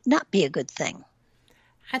 which would not be a good thing.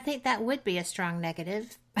 I think that would be a strong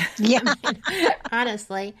negative. Yeah. I mean,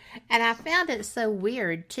 honestly. And I found it so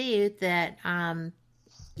weird, too, that,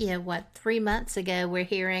 3 months ago, we're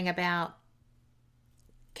hearing about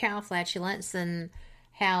cow flatulence and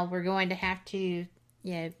how we're going to have to,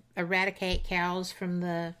 eradicate cows from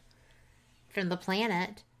the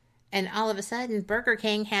planet. And all of a sudden, Burger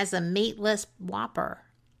King has a meatless Whopper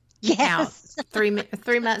out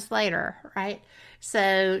 3 months later, right?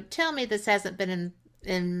 So tell me this hasn't been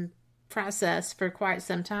in process for quite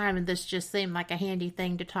some time, and this just seemed like a handy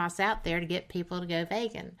thing to toss out there to get people to go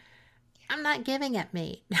vegan. I'm not giving up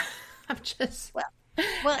meat.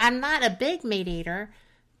 I'm not a big meat eater,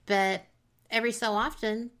 but every so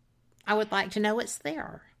often I would like to know what's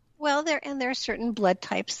there. Well, there are certain blood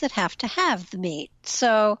types that have to have the meat.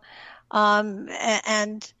 So, even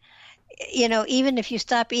if you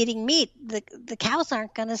stop eating meat, the cows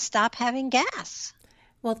aren't going to stop having gas.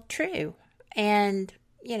 Well, true. And,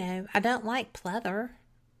 I don't like pleather.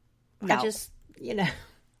 No. you know,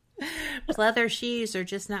 leather shoes are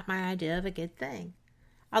just not my idea of a good thing.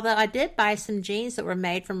 Although I did buy some jeans that were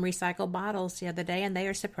made from recycled bottles the other day, and they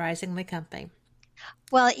are surprisingly comfy.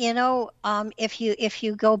 Well, if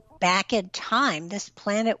you go back in time, this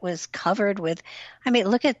planet was covered with. I mean,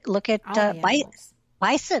 look at Oh, yes.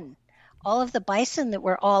 bison. All of the bison that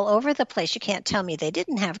were all over the place. You can't tell me they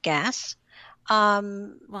didn't have gas.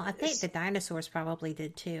 Well, I think the dinosaurs probably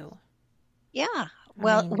did too. Yeah. I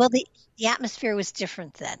Well, mean, the atmosphere was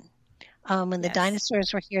different then. When the yes.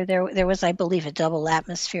 dinosaurs were here, there was, I believe, a double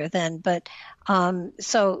atmosphere then. But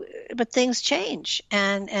things change,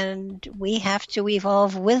 and we have to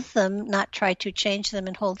evolve with them, not try to change them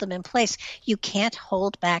and hold them in place. You can't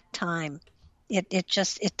hold back time.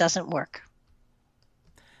 It doesn't work.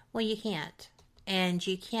 Well, you can't. And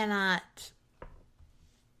you cannot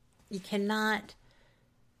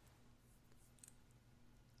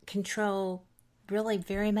control really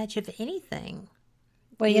very much of anything.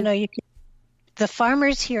 Well, You, the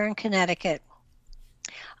farmers here in Connecticut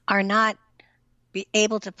are not be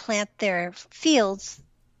able to plant their fields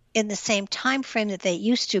in the same time frame that they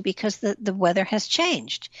used to because the weather has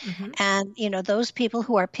changed. mhm. And those people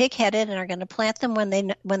who are pig-headed and are going to plant them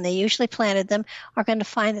when they usually planted them are going to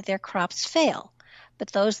find that their crops fail. But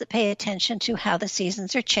those that pay attention to how the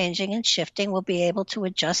seasons are changing and shifting will be able to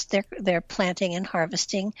adjust their planting and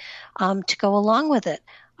harvesting to go along with it.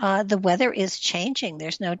 The weather is changing.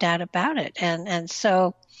 There's no doubt about it. And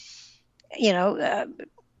so,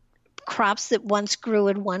 crops that once grew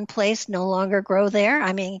in one place no longer grow there.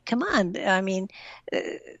 I mean, come on. I mean,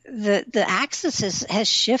 the axis has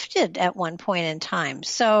shifted at one point in time.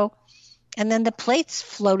 So, and then the plates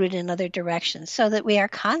floated in other directions so that we are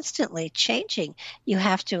constantly changing. You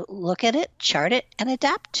have to look at it, chart it, and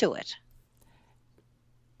adapt to it.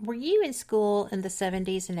 Were you in school in the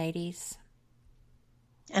 70s and 80s?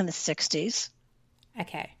 And the 60s.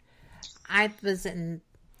 Okay. I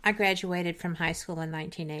graduated from high school in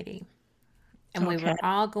 1980, and we Okay. were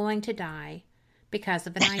all going to die because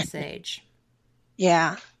of an ice age.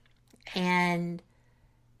 Yeah. And,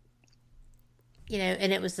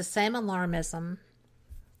 and it was the same alarmism,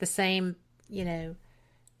 the same,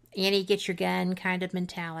 Annie, get your gun kind of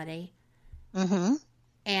mentality. Mm-hmm.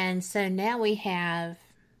 And so now we have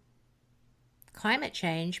climate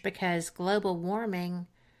change because global warming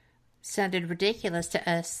sounded ridiculous to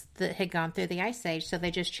us that had gone through the ice age. So they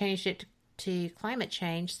just changed it to climate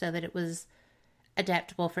change so that it was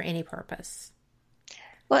adaptable for any purpose.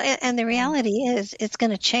 Well, and the reality is it's going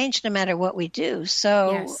to change no matter what we do.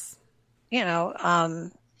 So, Yes.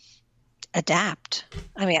 Adapt.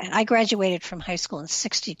 I mean, I graduated from high school in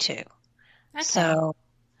 62. Okay. So,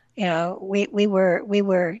 we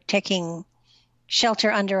were taking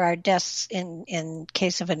shelter under our desks in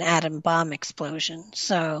case of an atom bomb explosion.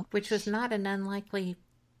 So, Which was not an unlikely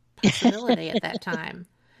possibility at that time.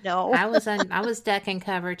 no. I was duck and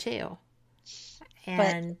cover too.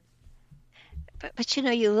 And But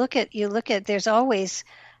you look at there's always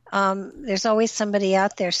somebody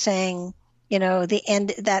out there saying, the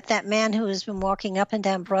end, that man who has been walking up and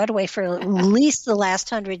down Broadway for at least the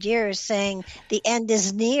last 100 years saying the end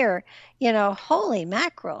is near. Holy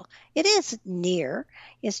mackerel, it is near.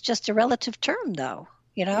 It's just a relative term, though.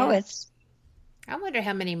 Yeah. It's. I wonder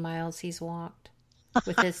how many miles he's walked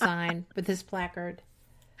with his sign, with his placard.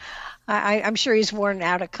 I'm sure he's worn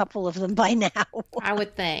out a couple of them by now. I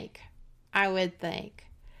would think.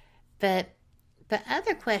 But the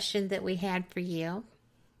other question that we had for you,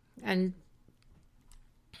 and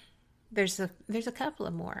there's a couple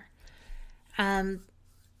of more.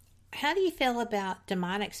 How do you feel about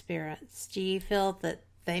demonic spirits? Do you feel that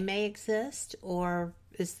they may exist, or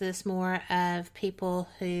is this more of people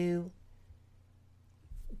who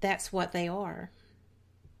that's what they are?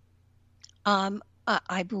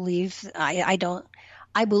 I believe I don't.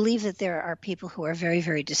 I believe that there are people who are very,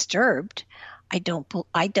 very disturbed.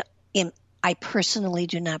 I personally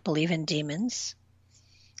do not believe in demons.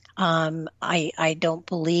 I don't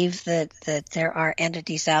believe that there are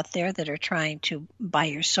entities out there that are trying to buy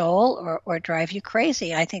your soul or drive you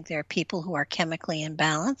crazy. I think there are people who are chemically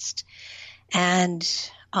imbalanced, and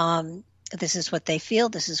this is what they feel,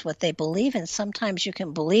 this is what they believe, and sometimes you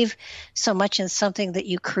can believe so much in something that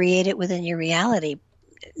you create it within your reality.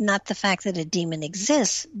 Not the fact that a demon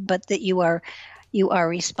exists, but that you are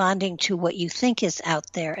responding to what you think is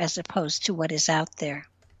out there as opposed to what is out there.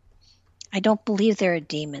 I don't believe there are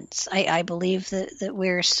demons. I believe that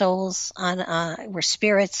we're souls we're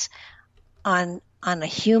spirits on a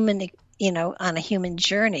human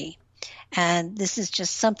journey. And this is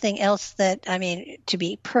just something else that, to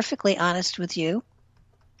be perfectly honest with you,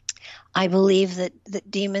 I believe that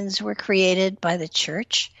demons were created by the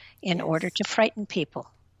church in Yes. order to frighten people.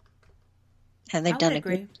 And I would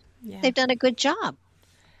agree. Yeah. they've done a good job.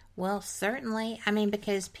 Well, certainly. I mean,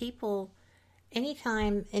 because people,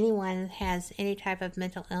 anytime anyone has any type of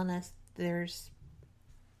mental illness, there's,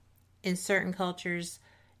 in certain cultures,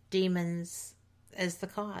 demons as the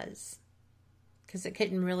cause. Because it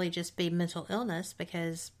couldn't really just be mental illness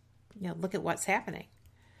because, look at what's happening.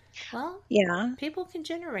 Well, Yeah. people can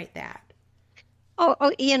generate that. Oh,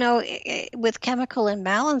 with chemical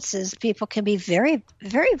imbalances, people can be very,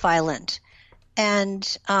 very violent. And,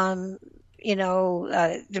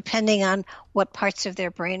 depending on what parts of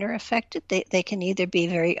their brain are affected, they can either be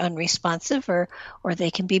very unresponsive or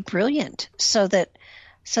they can be brilliant. So that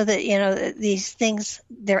these things,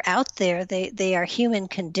 they're out there. They are human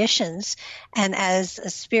conditions. And as a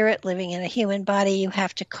spirit living in a human body, you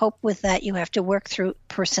have to cope with that. You have to work through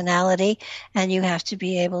personality, and you have to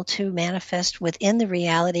be able to manifest within the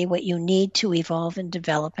reality what you need to evolve and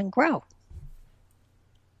develop and grow.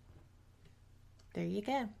 There you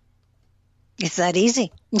go. It's that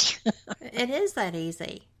easy. It is that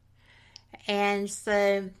easy. And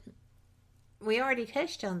so we already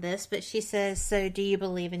touched on this, but she says, so do you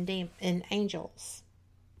believe in angels?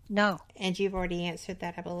 No. And you've already answered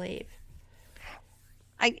that, I believe.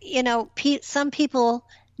 Some people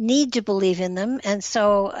need to believe in them, and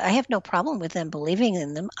so I have no problem with them believing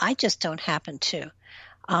in them. I just don't happen to.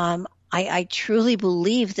 I truly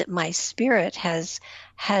believe that my spirit has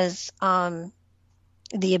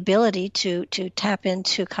the ability to tap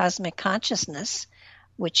into cosmic consciousness,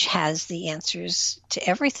 which has the answers to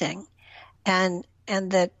everything. And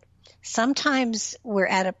that sometimes we're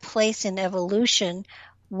at a place in evolution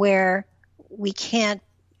where we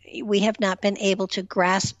have not been able to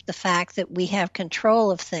grasp the fact that we have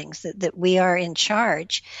control of things, that we are in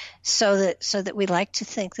charge, so that we like to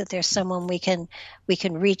think that there's someone we can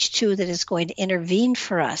reach to that is going to intervene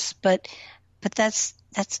for us. But that's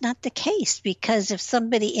not the case, because if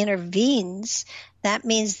somebody intervenes, that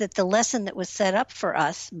means that the lesson that was set up for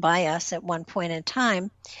us by us at one point in time,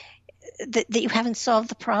 that you haven't solved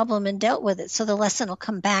the problem and dealt with it. So the lesson will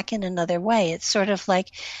come back in another way. It's sort of like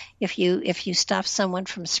if you stop someone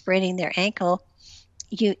from spraining their ankle,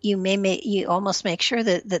 you almost make sure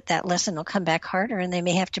that lesson will come back harder, and they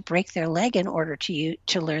may have to break their leg in order to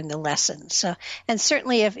learn the lesson. So, and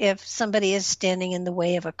certainly if somebody is standing in the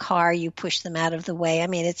way of a car, you push them out of the way. I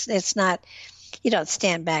mean, it's not, you don't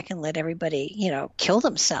stand back and let everybody, kill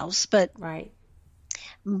themselves, but right.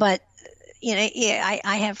 But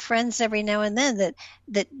I have friends every now and then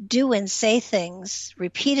that do and say things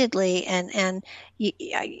repeatedly, and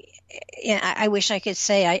I wish I could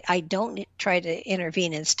say I don't try to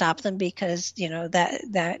intervene and stop them, because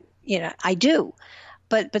that I do,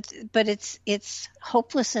 but it's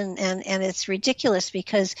hopeless and it's ridiculous,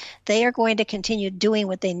 because they are going to continue doing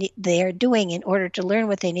what they are doing in order to learn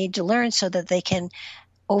what they need to learn, so that they can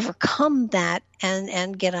overcome that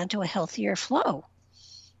and get onto a healthier flow.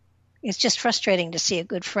 It's just frustrating to see a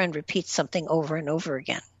good friend repeat something over and over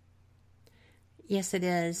again. Yes, it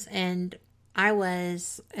is. And I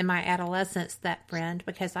was, in my adolescence, that friend,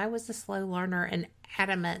 because I was a slow learner and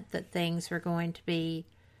adamant that things were going to be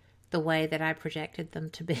the way that I projected them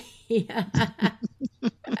to be. And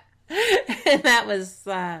that was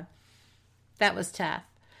tough.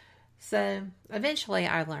 So eventually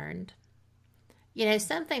I learned.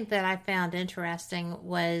 Something that I found interesting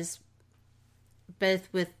was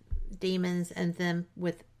both with demons and then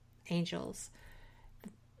with angels.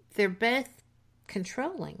 They're both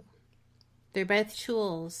controlling. They're both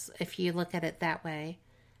tools, if you look at it that way.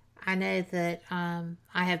 I know that I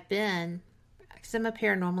have been, because I'm a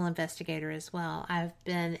paranormal investigator as well, I've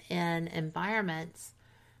been in environments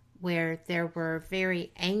where there were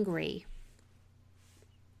very angry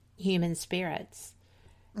human spirits.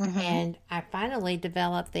 Mm-hmm. And I finally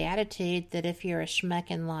developed the attitude that if you're a schmuck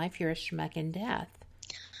in life, you're a schmuck in death.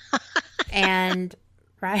 And,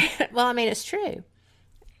 right? Well, I mean, it's true.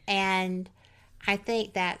 And I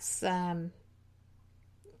think that's, I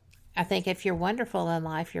think if you're wonderful in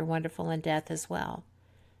life, you're wonderful in death as well.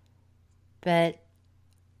 But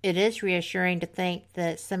it is reassuring to think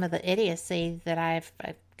that some of the idiocy that I've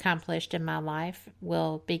accomplished in my life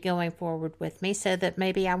will be going forward with me, so that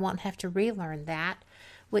maybe I won't have to relearn that,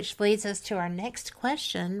 which leads us to our next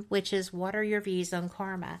question, which is, what are your views on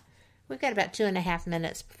karma? We've got about 2.5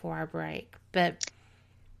 minutes before our break, but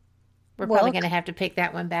we're probably going to have to pick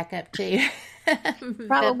that one back up too.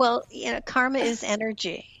 Well, karma is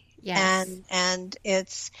energy. Yes. And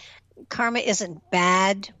karma isn't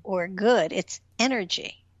bad or good. It's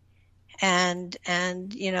energy. and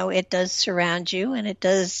it does surround you, and it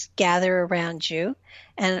does gather around you,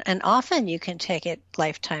 and often you can take it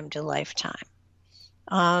lifetime to lifetime.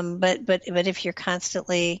 But if you're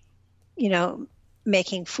constantly,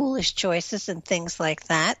 making foolish choices and things like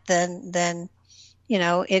that, then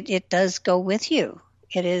it does go with you.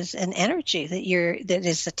 It is an energy that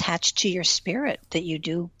is attached to your spirit that you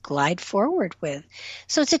do glide forward with.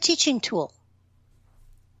 So it's a teaching tool.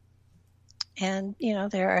 And,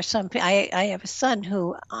 there are some, I have a son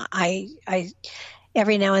who I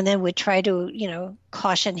every now and then would try to,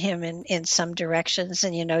 caution him in some directions.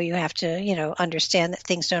 And, you have to, understand that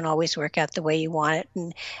things don't always work out the way you want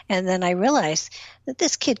it. And then I realized that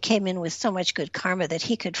this kid came in with so much good karma that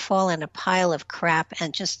he could fall in a pile of crap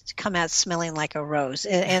and just come out smelling like a rose.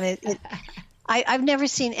 And I've never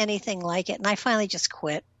seen anything like it. And I finally just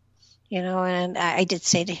quit. And I did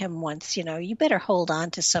say to him once, you better hold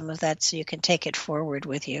on to some of that so you can take it forward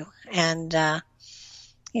with you. And,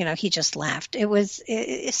 he just laughed.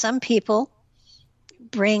 Some people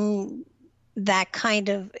bring that kind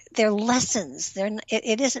of, their lessons.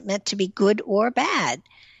 It isn't meant to be good or bad.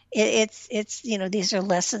 It's these are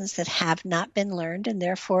lessons that have not been learned, and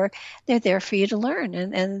therefore they're there for you to learn.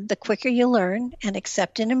 And the quicker you learn and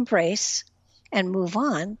accept and embrace and move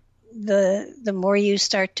on, the more you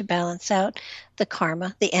start to balance out the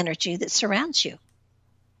karma, the energy that surrounds you.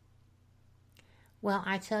 Well,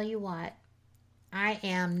 I tell you what, I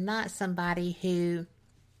am not somebody who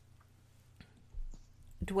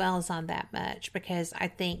dwells on that much, because I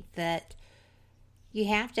think that you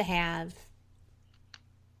have to have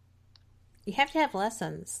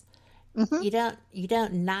lessons. Mm-hmm. You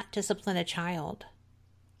don't not discipline a child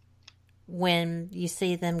when you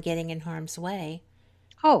see them getting in harm's way.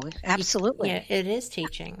 Oh, absolutely. It is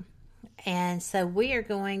teaching. And so we are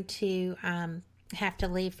going to have to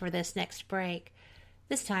leave for this next break.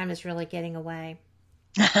 This time is really getting away.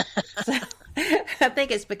 So, I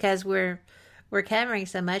think it's because we're covering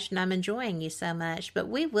so much and I'm enjoying you so much. But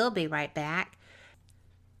we will be right back.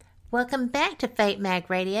 Welcome back to Fate Mag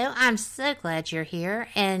Radio. I'm so glad you're here.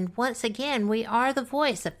 And once again, we are the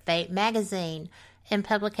voice of Fate Magazine, in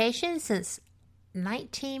publication since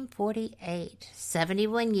 1948,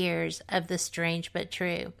 71 years of the strange but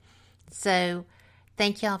true. So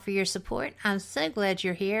thank y'all for your support. I'm so glad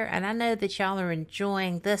you're here, and I know that y'all are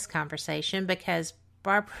enjoying this conversation because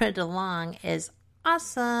Barbara DeLong is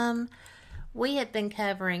awesome. We have been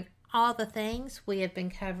covering all the things. We have been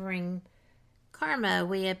covering karma.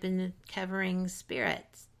 We have been covering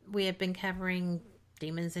spirits. We have been covering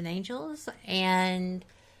demons and angels and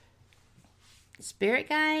spirit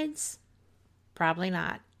guides. Probably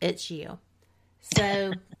not. It's you.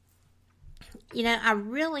 So, I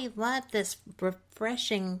really love this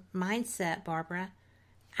refreshing mindset, Barbara.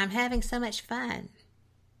 I'm having so much fun.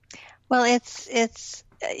 Well, it's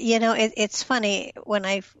funny when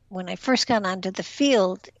I first got onto the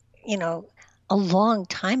field, a long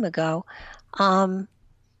time ago,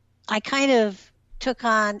 I kind of took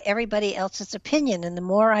on everybody else's opinion, and the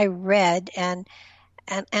more I read and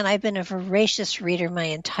I've been a voracious reader my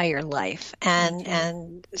entire life.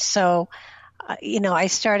 And so, I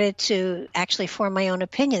started to actually form my own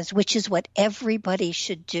opinions, which is what everybody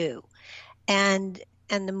should do. And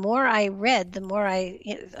the more I read, the more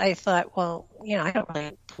I thought, well, I don't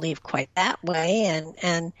really believe quite that way.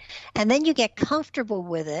 And then you get comfortable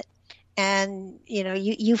with it. And,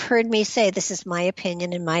 you've heard me say, this is my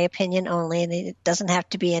opinion and my opinion only, and it doesn't have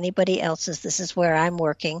to be anybody else's. This is where I'm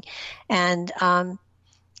working. And,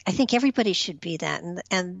 I think everybody should be that.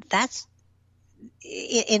 And that's,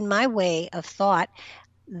 in my way of thought,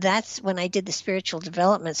 that's when I did the spiritual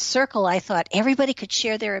development circle. I thought everybody could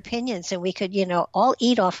share their opinions and we could, all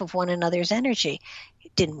eat off of one another's energy.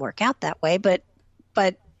 It didn't work out that way, but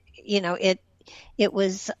it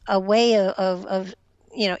was a way of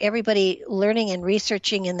everybody learning and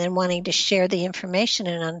researching and then wanting to share the information.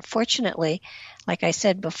 And unfortunately, like I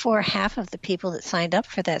said before, half of the people that signed up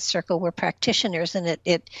for that circle were practitioners, and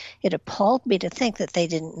it appalled me to think that they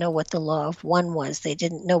didn't know what the law of one was. They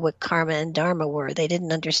didn't know what karma and dharma were. They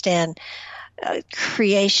didn't understand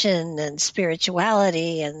creation and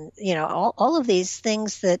spirituality and, all of these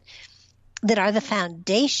things that are the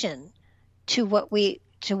foundation to what we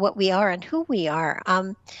are and who we are.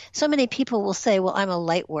 So many people will say, well, I'm a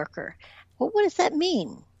light worker. Well, what does that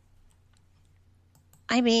mean?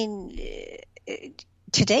 I mean,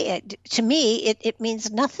 today, to me, it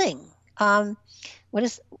means nothing.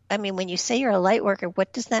 When you say you're a light worker,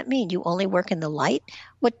 what does that mean? You only work in the light?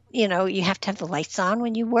 You have to have the lights on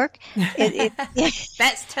when you work?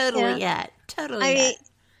 That's totally it. Totally it.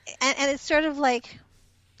 And it's sort of like,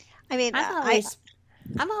 I've always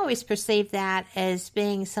I'm always perceived that as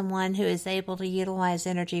being someone who is able to utilize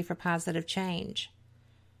energy for positive change.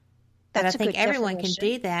 But I think everyone can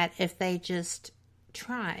do that if they just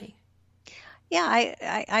try. Yeah,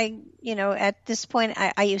 I at this point,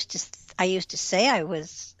 I used to say I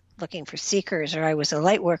was looking for seekers, or I was a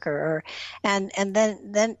light worker, and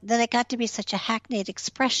then it got to be such a hackneyed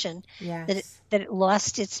expression that it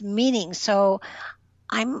lost its meaning. So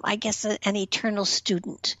I'm, I guess, an eternal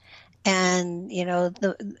student. And,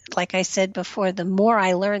 like I said before, the more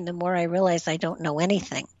I learn, the more I realize I don't know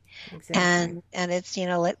anything. Exactly. And it's,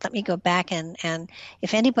 let me go back and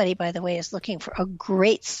if anybody, by the way, is looking for a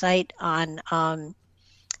great site on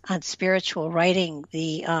spiritual writing,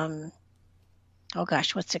 the, oh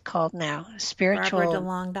gosh, what's it called now?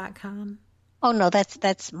 BarbaraDeLong.com. Oh no,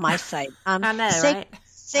 that's my site. I know, right?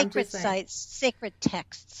 Sacred Sites, Sacred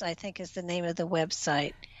Texts, I think is the name of the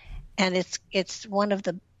website. And it's one of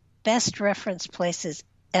the best reference places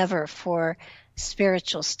ever for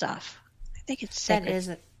spiritual stuff. I think it's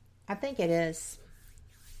Sacred. I think it is.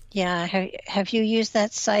 Yeah. Have you used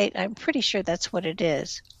that site? I'm pretty sure that's what it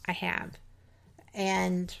is. I have.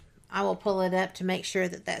 And I will pull it up to make sure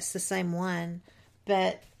that that's the same one.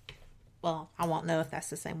 But, well, I won't know if that's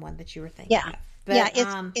the same one that you were thinking of. But,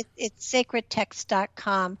 it's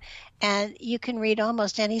sacredtext.com, and you can read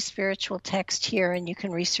almost any spiritual text here, and you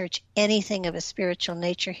can research anything of a spiritual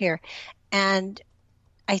nature here. And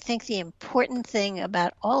I think the important thing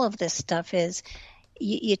about all of this stuff is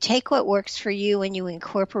you take what works for you and you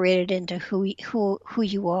incorporate it into who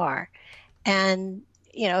you are. And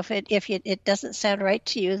if it doesn't sound right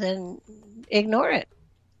to you, then ignore it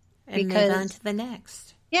and move on to the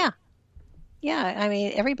next. Yeah, I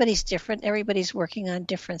mean, everybody's different. Everybody's working on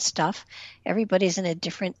different stuff. Everybody's in a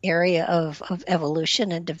different area of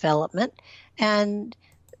evolution and development. And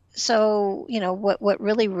so, what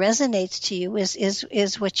really resonates to you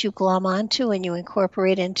is what you glom onto and you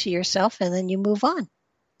incorporate into yourself, and then you move on.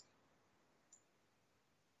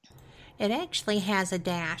 It actually has a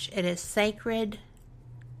dash. It is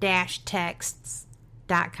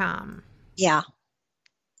sacred-texts.com. Yeah.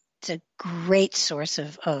 It's a great source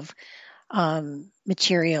of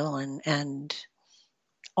material and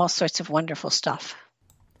all sorts of wonderful stuff.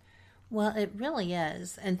 Well, it really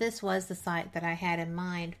is. And this was the site that I had in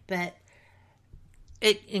mind, but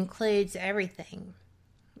it includes everything.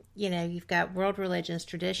 You've got world religions,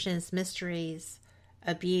 traditions, mysteries,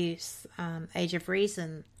 abuse, Age of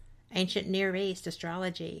Reason, ancient Near East,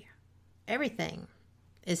 astrology. Everything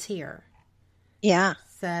is here. Yeah.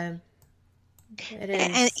 So it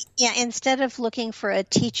is. And instead of looking for a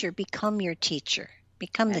teacher, become your teacher.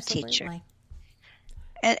 Become Absolutely. The teacher.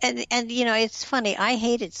 And it's funny. I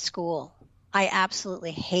hated school. I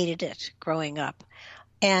absolutely hated it growing up.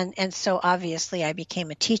 And so obviously I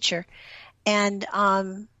became a teacher, and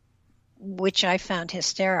which I found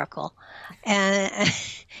hysterical. And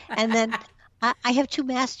then I have 2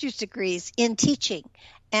 master's degrees in teaching.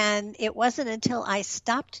 And it wasn't until I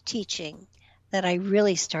stopped teaching that I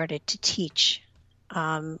really started to teach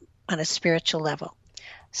on a spiritual level.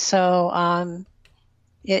 So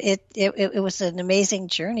it was an amazing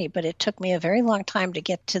journey, but it took me a very long time to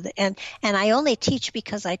get to the end. And I only teach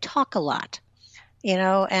because I talk a lot,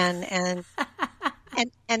 and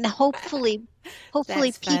hopefully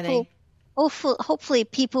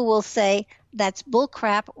people will say that's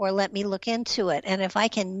bullcrap, or let me look into it. And if I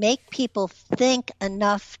can make people think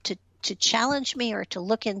enough to challenge me or to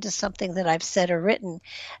look into something that I've said or written,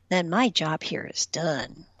 then my job here is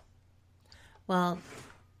done. Well,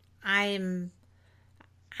 I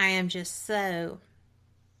am just so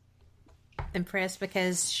impressed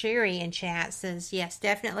because Sherry in chat says, yes,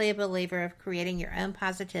 definitely a believer of creating your own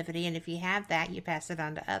positivity. And if you have that, you pass it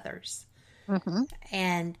on to others. Mm-hmm.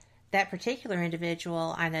 And that particular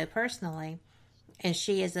individual I know personally, and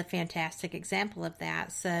she is a fantastic example of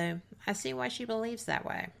that. So I see why she believes that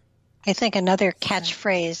way. I think another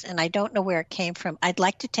catchphrase, and I don't know where it came from. I'd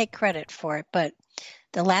like to take credit for it, but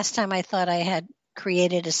the last time I thought I had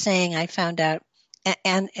created a saying, I found out,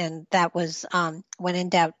 and that was when in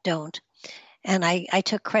doubt, don't. And I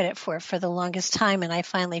took credit for it for the longest time, and I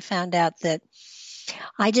finally found out that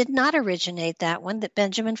I did not originate that one, that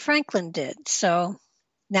Benjamin Franklin did. So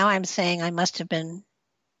now I'm saying I must have been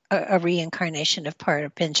a reincarnation of part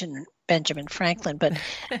of Benjamin Franklin, but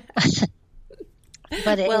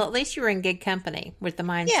well, at least you were in good company with the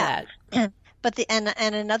mindset. Yeah. But and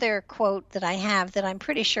another quote that I have that I'm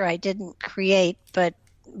pretty sure I didn't create, but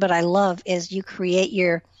I love, is you create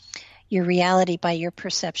your reality by your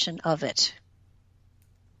perception of it.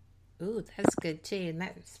 Ooh, that's good too, and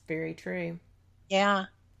that's very true. Yeah.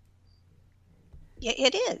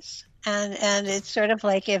 It is, and it's sort of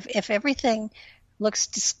like if everything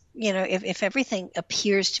looks, if everything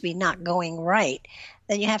appears to be not going right,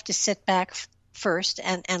 then you have to sit back first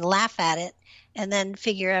and laugh at it, and then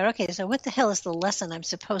figure out, okay, so what the hell is the lesson I'm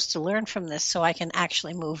supposed to learn from this, so I can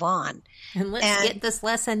actually move on. And let's get this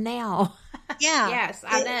lesson now. Yeah. Yes,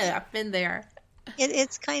 I know. I've been there.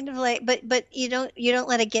 It's kind of like, but you don't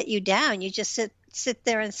let it get you down. You just sit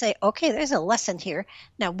there and say, okay, there's a lesson here.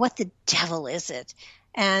 Now, what the devil is it?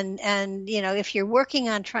 And if you're working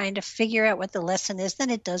on trying to figure out what the lesson is, then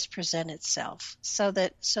it does present itself. So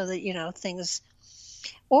that things,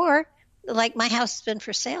 or like my house has been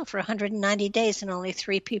for sale for 190 days and only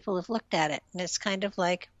 3 people have looked at it, and it's kind of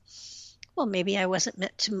like, well, maybe I wasn't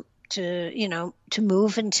meant to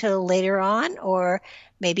move until later on, or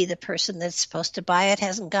maybe the person that's supposed to buy it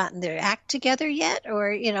hasn't gotten their act together yet,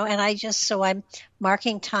 or, and so I'm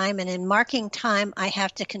marking time, and in marking time, I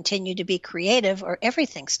have to continue to be creative or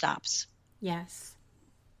everything stops. Yes.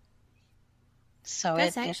 So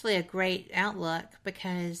that's actually a great outlook,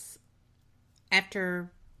 because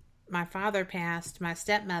after my father passed, my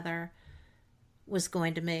stepmother was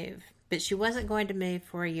going to move. But she wasn't going to move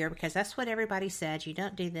for a year, because that's what everybody said. You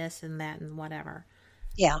don't do this and that and whatever.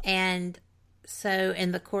 Yeah. And so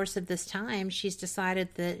in the course of this time, she's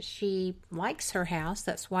decided that she likes her house.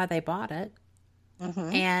 That's why they bought it.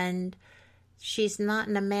 Mm-hmm. And she's not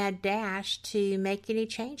in a mad dash to make any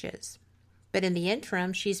changes. But in the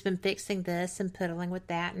interim, she's been fixing this and piddling with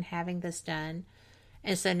that and having this done.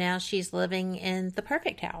 And so now she's living in the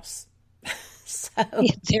perfect house. So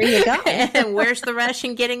there you go. And where's the rush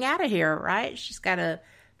in getting out of here, right? She's got a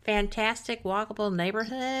fantastic walkable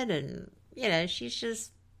neighborhood, and she's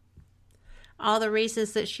just, all the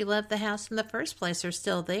reasons that she loved the house in the first place are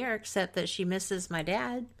still there, except that she misses my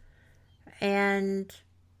dad, and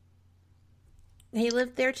he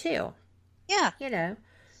lived there too. Yeah.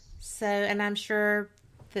 So, and I'm sure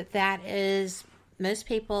that is most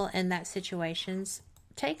people in that situation's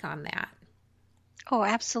take on that. Oh,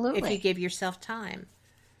 absolutely. If you give yourself time.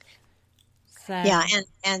 So. Yeah,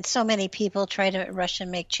 and so many people try to rush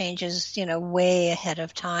and make changes, way ahead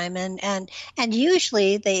of time, and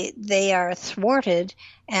usually they are thwarted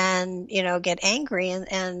and get angry,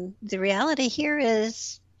 and the reality here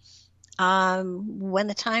is, when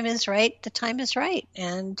the time is right, the time is right,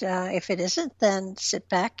 and if it isn't, then sit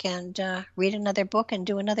back and read another book and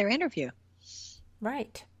do another interview.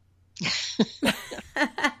 Right.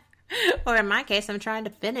 Or in my case, I'm trying to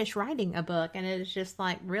finish writing a book, and it's just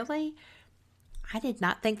like, really? I did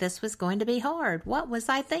not think this was going to be hard. What was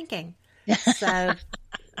I thinking? So,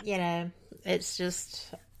 it's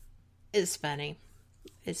funny.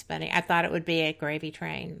 It's funny. I thought it would be a gravy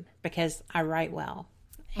train because I write well.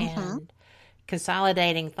 Mm-hmm. And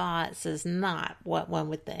consolidating thoughts is not what one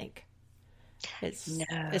would think.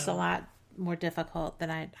 It's a lot more difficult than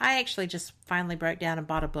I actually just finally broke down and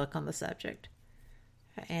bought a book on the subject.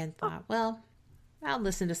 And thought, well, I'll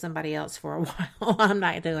listen to somebody else for a while. I'm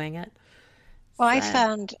not doing it. Well, I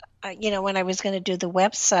found, when I was going to do the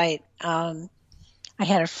website, I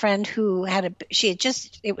had a friend who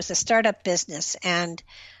it was a startup business. And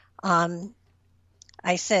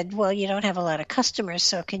I said, well, you don't have a lot of customers,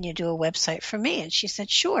 so can you do a website for me? And she said,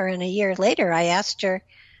 sure. And a year later, I asked her,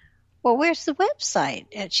 well, where's the website?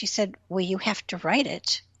 And she said, well, you have to write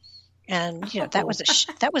it. And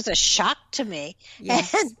that was a shock to me.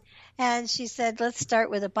 Yes. And she said, let's start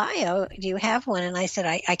with a bio. Do you have one? And I said,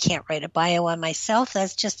 I can't write a bio on myself.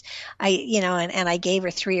 That's just, and I gave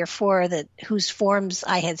her 3 or 4 whose forms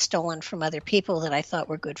I had stolen from other people that I thought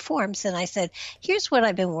were good forms. And I said, here's what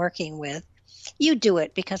I've been working with. You do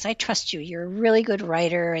it because I trust you. You're a really good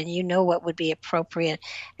writer and you know what would be appropriate.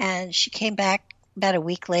 And she came back about a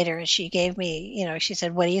week later and she gave me, she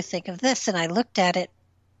said, what do you think of this? And I looked at it.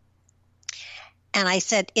 And I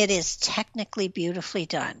said, it is technically beautifully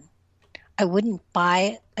done. I wouldn't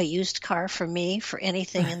buy a used car for me for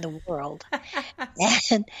anything in the world.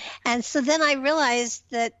 And so then I realized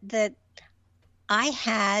that I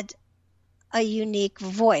had a unique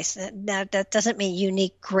voice. Now, that doesn't mean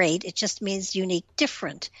unique great. It just means unique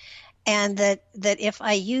different. And that if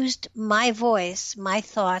I used my voice, my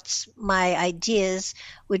thoughts, my ideas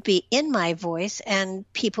would be in my voice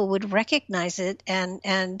and people would recognize it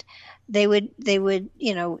and they would,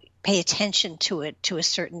 pay attention to it to a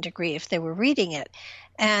certain degree if they were reading it.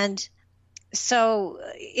 And so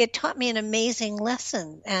it taught me an amazing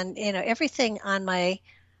lesson. And, everything on my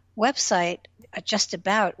website just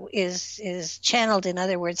about is channeled. In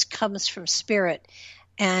other words, comes from spirit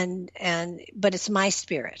but it's my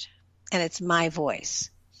spirit and it's my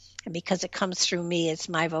voice. And because it comes through me, it's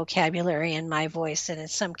my vocabulary and my voice. And in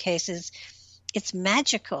some cases, it's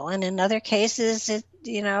magical, and in other cases it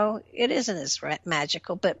isn't as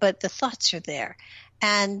magical, but the thoughts are there.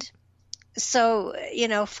 And so,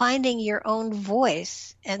 finding your own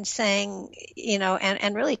voice and saying,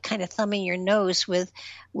 and really kind of thumbing your nose with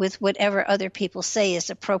whatever other people say is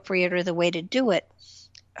appropriate or the way to do it,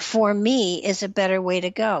 for me, is a better way to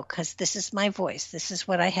go, because this is my voice. This is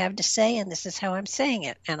what I have to say, and this is how I'm saying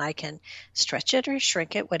it. And I can stretch it or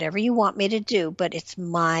shrink it, whatever you want me to do, but it's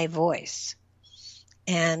my voice.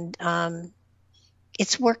 And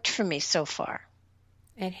it's worked for me so far.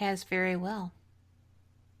 It has very well.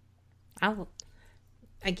 I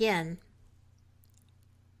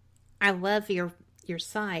love your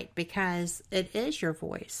site because it is your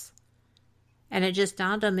voice. And it just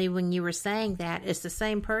dawned on me when you were saying that it's the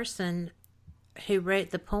same person who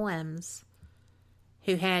wrote the poems,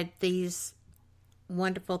 who had these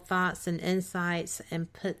wonderful thoughts and insights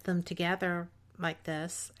and put them together like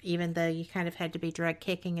this, even though you kind of had to be drug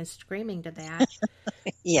kicking and screaming to that.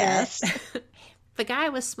 Yes. The guy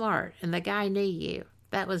was smart and the guy knew you.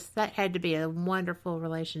 That had to be a wonderful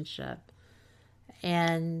relationship.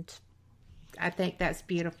 And I think that's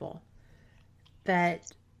beautiful. That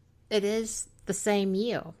it is the same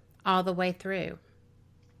you all the way through.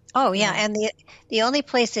 Oh, yeah. And the only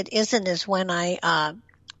place it isn't is when I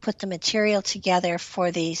put the material together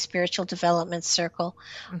for the Spiritual Development Circle.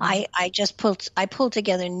 Mm-hmm. I pulled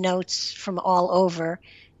together notes from all over,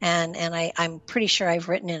 and I'm pretty sure I've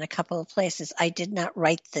written in a couple of places. I did not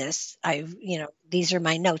write this. These are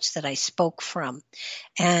my notes that I spoke from,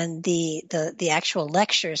 and the actual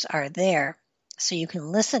lectures are there, so you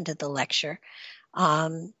can listen to the lecture,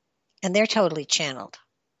 and they're totally channeled.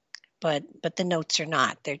 But the notes are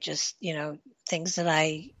not. They're just, things that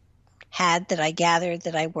I had, that I gathered,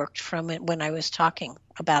 that I worked from it when I was talking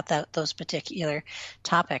about those particular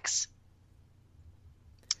topics.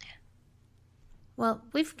 Well,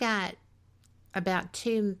 we've got about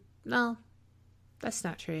that's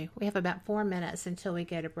not true. We have about 4 minutes until we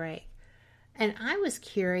go to break. And I was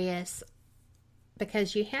curious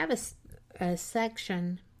because you have a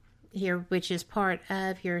section here, which is part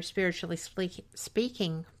of your Spiritually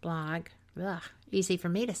Speaking blog. Ugh, easy for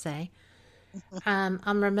me to say. On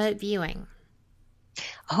remote viewing.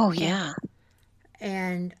 Oh, yeah.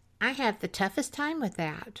 And I have the toughest time with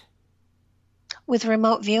that. With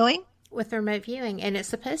remote viewing? With remote viewing. And it's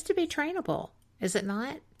supposed to be trainable, is it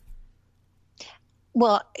not?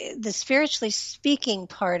 Well, the Spiritually Speaking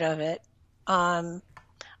part of it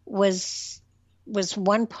was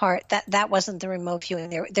one part that wasn't the remote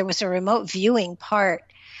viewing. There was a remote viewing part,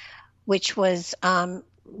 which was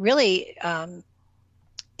really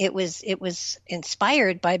it was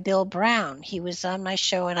inspired by Bill Brown. He was on my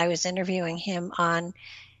show, and I was interviewing him on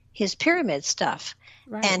his pyramid stuff.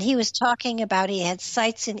 Right. And he was talking about, he had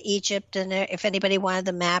sites in Egypt, and if anybody wanted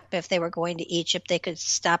the map, if they were going to Egypt, they could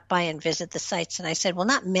stop by and visit the sites. And I said, well,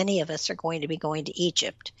 not many of us are going to be going to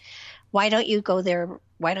Egypt. Why don't you go there?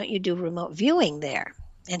 Why don't you do remote viewing there?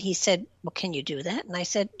 And he said, well, can you do that? And I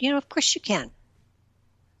said, of course you can.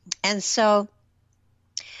 And so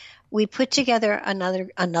we put together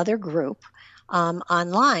another group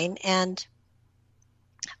online, and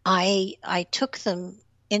I took them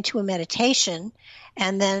into a meditation,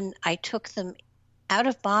 and then I took them out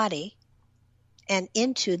of body and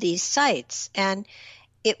into these sites. And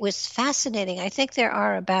it was fascinating. I think there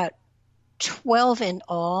are about 12 in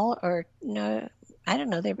all, or no, I don't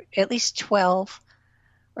know, there were at least 12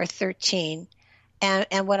 or 13.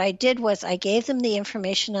 And what I did was I gave them the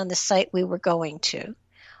information on the site we were going to.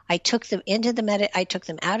 I took them I took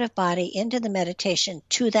them out of body into the meditation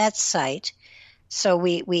to that site. So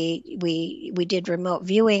we did remote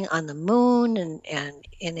viewing on the moon, and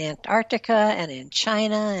in Antarctica, and in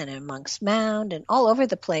China, and in Monk's Mound, and all over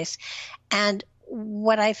the place. And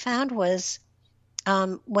what I found was,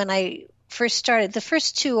 when I first started, the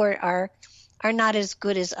first two are not as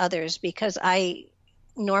good as others, because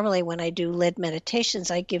normally when I do led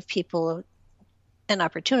meditations, I give people an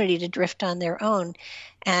opportunity to drift on their own.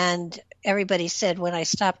 And everybody said when I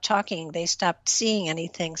stopped talking, they stopped seeing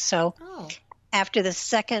anything. So after the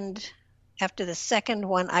second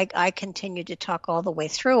one, I continued to talk all the way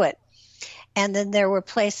through it. And then there were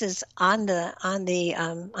places on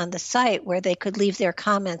the site where they could leave their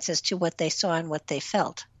comments as to what they saw and what they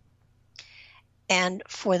felt. And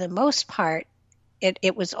for the most part,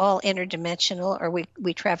 it was all interdimensional, or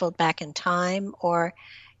we traveled back in time, or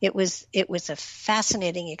it was a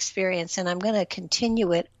fascinating experience, and I'm going to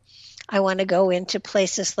continue it. I want to go into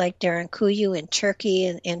places like Derinkuyu in Turkey,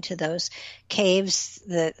 and into those caves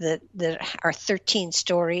that are 13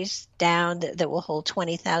 stories down that will hold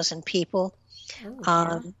 20,000 people.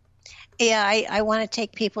 Yeah, I want to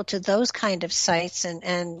take people to those kind of sites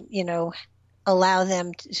and allow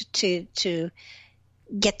them to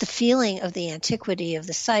get the feeling of the antiquity of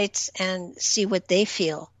the sites and see what they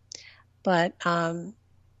feel. But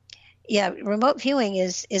remote viewing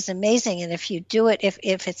is amazing, and if you do it,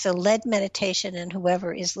 if it's a led meditation and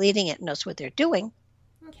whoever is leading it knows what they're doing.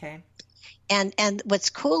 Okay. And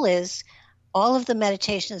what's cool is all of the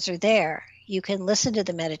meditations are there. You can listen to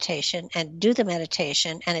the meditation and do the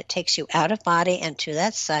meditation, and it takes you out of body and to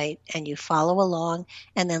that site, and you follow along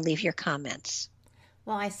and then leave your comments.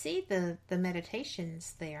 Well, I see the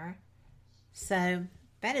meditations there. So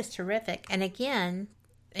that is terrific. And again,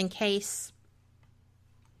 in case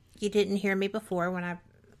you didn't hear me before when I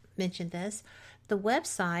mentioned this, the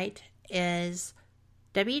website is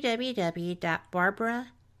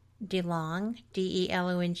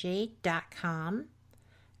www.barbaradelong.com.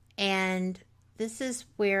 And this is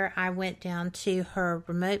where I went down to her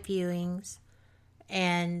remote viewings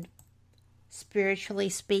and spiritually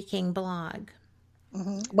speaking blog.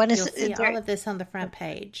 Mm-hmm. You'll see all of this on the front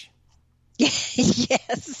page.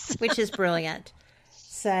 Yes. Which is brilliant.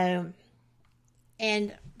 So,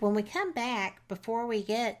 and when we come back, before we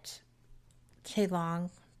get too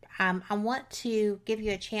long, I want to give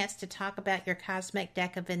you a chance to talk about your cosmic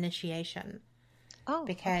deck of initiation. Oh,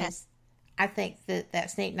 because I think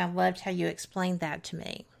that's neat, and I loved how you explained that to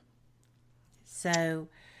me. So,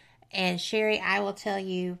 and Sherry, I will tell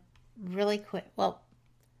you really quick. Well,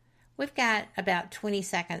 we've got about 20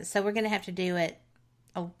 seconds, so we're going to have to do it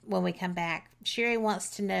when we come back. Sherry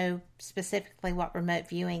wants to know specifically what remote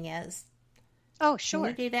viewing is. Oh, sure. Can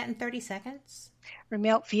we do that in 30 seconds?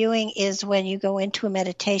 Remote viewing is when you go into a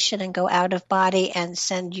meditation and go out of body and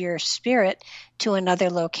send your spirit to another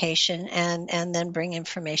location and then bring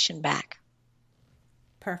information back.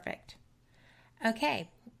 Perfect. Okay.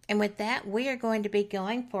 And with that, we are going to be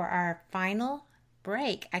going for our final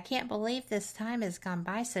break. I can't believe this time has gone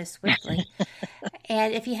by so swiftly.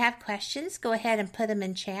 And if you have questions, go ahead and put them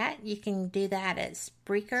in chat. You can do that at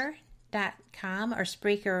Spreaker.com or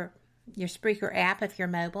Spreaker, your Spreaker app if you're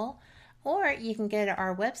mobile. Or you can go to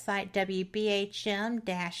our website,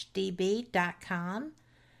 wbhm-db.com,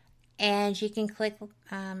 and you can click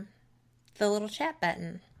the little chat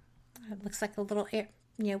button. It looks like a little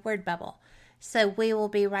word bubble. So we will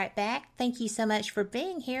be right back. Thank you so much for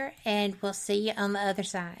being here, and we'll see you on the other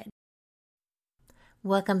side.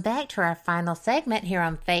 Welcome back to our final segment here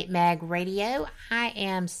on Fate Mag Radio. I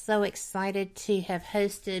am so excited to have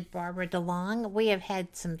hosted Barbara DeLong. We have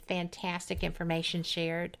had some fantastic information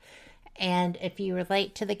shared. And if you were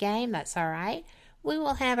late to the game, that's all right. We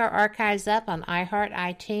will have our archives up on iHeart,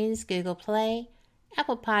 iTunes, Google Play,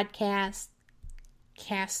 Apple Podcasts,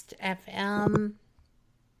 Cast FM,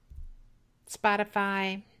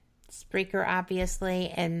 Spotify, Spreaker, obviously,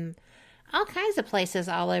 and all kinds of places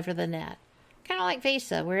all over the net. Kind of like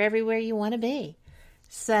Visa, we're everywhere you want to be.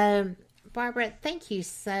 So, Barbara, thank you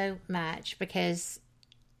so much, because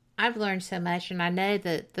I've learned so much, and I know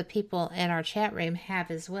that the people in our chat room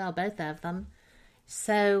have as well, both of them.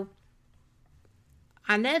 So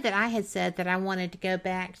I know that I had said that I wanted to go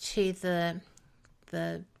back to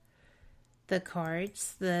the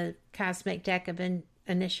cards, the Cosmic Deck of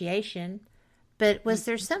Initiation, but was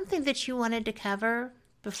there something that you wanted to cover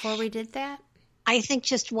before we did that? I think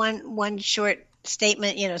just one short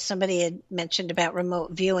statement, somebody had mentioned about remote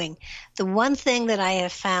viewing. The one thing that I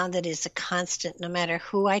have found that is a constant, no matter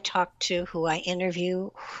who I talk to, who I interview,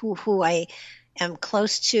 who I am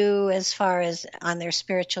close to as far as on their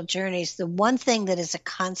spiritual journeys, the one thing that is a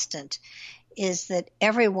constant is that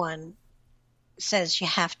everyone says you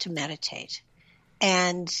have to meditate.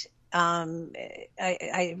 And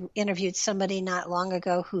I interviewed somebody not long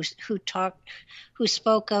ago who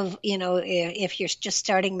spoke of, if you're just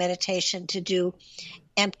starting meditation, to do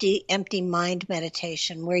empty mind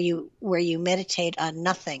meditation where you meditate on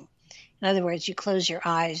nothing. In other words, you close your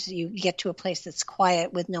eyes, you get to a place that's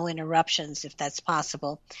quiet with no interruptions, if that's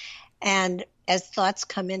possible. And as thoughts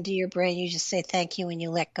come into your brain, you just say thank you and you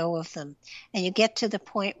let go of them. And you get to the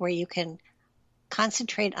point where you can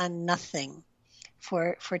concentrate on nothing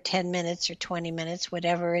for 10 minutes or 20 minutes,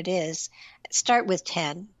 whatever it is. Start with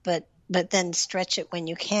 10, but then stretch it when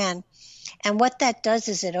you can. And what that does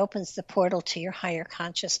is it opens the portal to your higher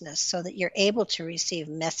consciousness so that you're able to receive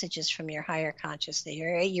messages from your higher consciousness.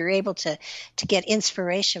 You're able to get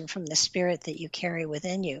inspiration from the spirit that you carry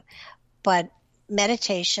within you. But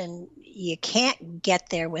meditation, you can't get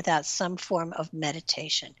there without some form of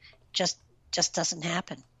meditation. Just doesn't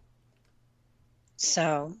happen.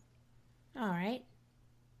 So. All right.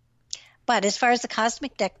 But as far as the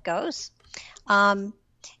cosmic deck goes,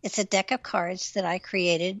 It's a deck of cards that I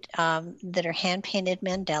created that are hand-painted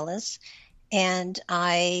mandalas. And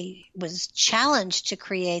I was challenged to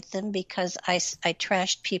create them because I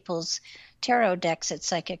trashed people's tarot decks at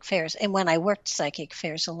psychic fairs. And when I worked psychic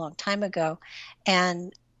fairs a long time ago,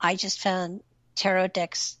 and I just found tarot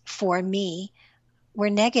decks for me were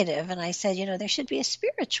negative. And I said, there should be a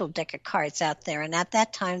spiritual deck of cards out there. And at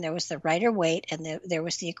that time, there was the Rider-Waite and there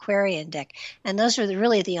was the Aquarian deck. And those were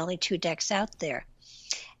really the only two decks out there.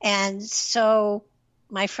 And so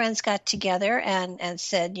my friends got together and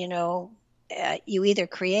said, you either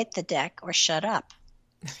create the deck or shut up.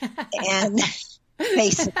 And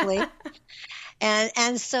basically.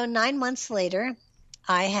 And so 9 months later,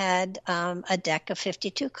 I had a deck of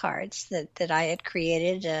 52 cards that I had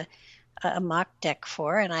created a mock deck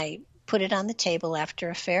for, and I put it on the table after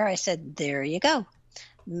a fair. I said, there you go.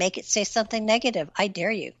 Make it say something negative. I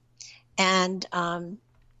dare you. And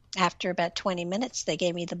after about 20 minutes, they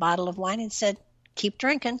gave me the bottle of wine and said, keep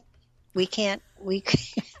drinking.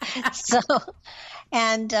 So,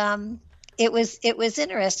 and it was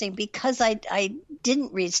interesting because I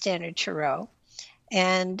didn't read Standard Tarot,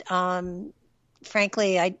 and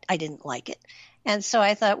frankly, I didn't like it. And so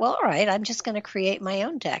I thought, well, all right, I'm just going to create my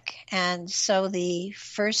own deck. And so the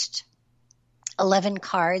first 11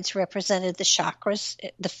 cards represented the chakras,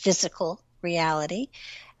 the physical reality.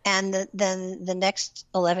 And then the next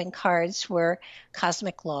 11 cards were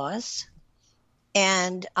cosmic laws.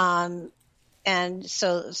 And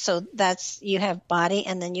so that's, you have body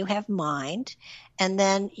and then you have mind. And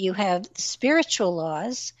then you have the spiritual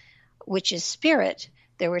laws, which is spirit.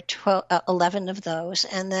 There were 11 of those.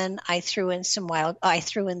 And then I threw in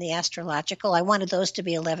the astrological. I wanted those to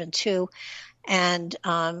be 11 too. And,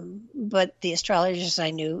 but the astrologers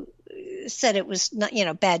I knew said it was not,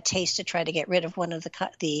 bad taste to try to get rid of one of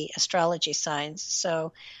the astrology signs.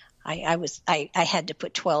 So I had to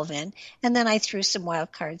put 12 in, and then I threw some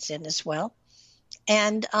wild cards in as well.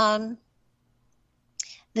 And,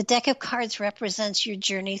 the deck of cards represents your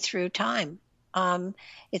journey through time.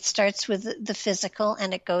 It starts with the physical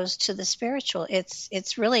and it goes to the spiritual.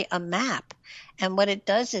 It's really a map. And what it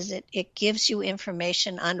does is it gives you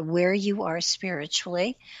information on where you are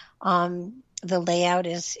spiritually. The layout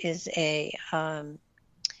is it's an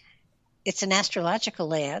astrological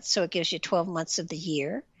layout. So it gives you 12 months of the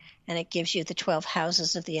year, and it gives you the 12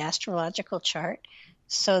 houses of the astrological chart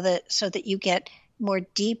so that you get more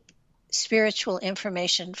deep spiritual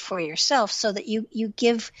information for yourself, so that you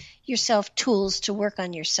give yourself tools to work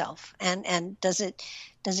on yourself. And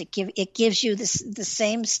it gives you the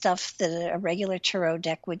same stuff that a regular tarot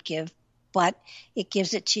deck would give, but it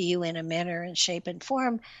gives it to you in a manner and shape and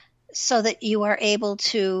form so that you are able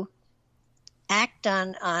to act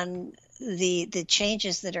on the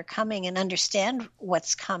changes that are coming and understand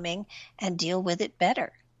what's coming and deal with it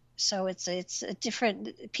better. So it's a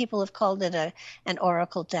different, people have called it an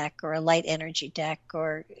oracle deck or a light energy deck,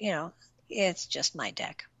 or, it's just my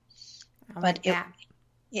deck. But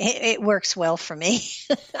it works well for me.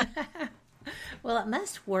 Well, it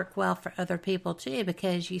must work well for other people too,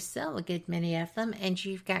 because you sell a good many of them and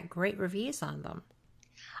you've got great reviews on them.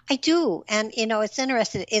 I do. And, it's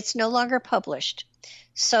interesting. It's no longer published,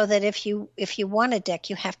 so that if you want a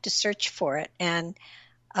deck, you have to search for it. And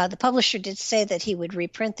the publisher did say that he would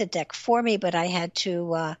reprint the deck for me, but I had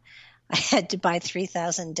to buy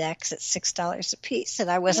 3,000 decks at $6 a piece, and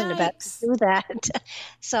I wasn't about to do that.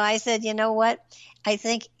 So I said, you know what? I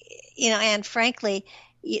think, and frankly,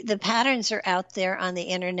 the patterns are out there on the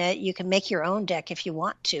internet. You can make your own deck if you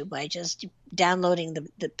want to by just downloading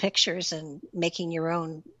the pictures and making your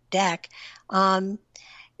own deck.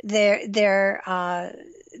 There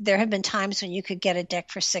have been times when you could get a deck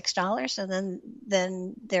for $6, and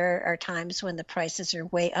then there are times when the prices are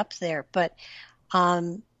way up there. But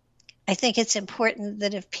I think it's important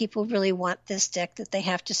that if people really want this deck, that they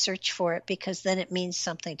have to search for it, because then it means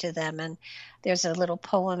something to them. And there's a little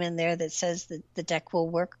poem in there that says that the deck will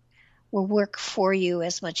work for you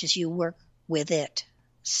as much as you work with it.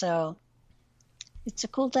 So it's a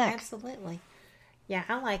cool deck. Absolutely. Yeah,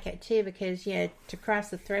 I like it too, because, to cross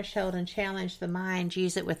the threshold and challenge the mind,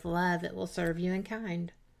 use it with love, it will serve you in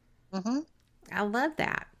kind. Mm-hmm. I love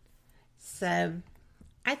that. So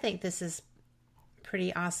I think this is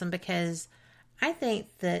pretty awesome, because I think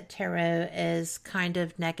that tarot is kind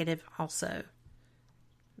of negative also.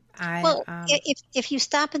 If you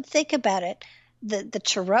stop and think about it, the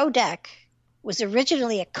tarot deck was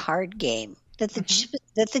originally a card game that the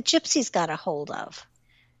gypsies got a hold of.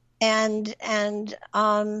 And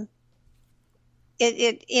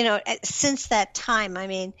since that time, I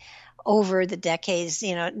mean, over the decades,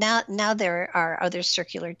 now there are other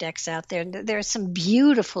circular decks out there. There are some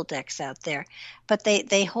beautiful decks out there, but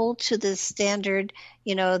they hold to the standard,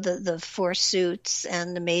 the four suits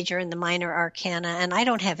and the major and the minor arcana, and I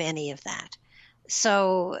don't have any of that.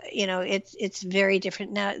 So, it's very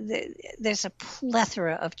different. Now, there's a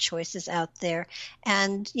plethora of choices out there.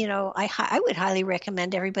 And, I would highly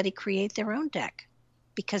recommend everybody create their own deck,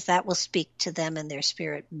 because that will speak to them and their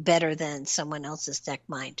spirit better than someone else's deck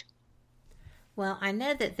might. Well, I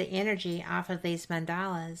know that the energy off of these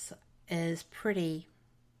mandalas is pretty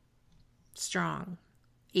strong,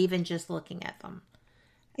 even just looking at them.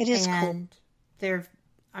 It is and cool.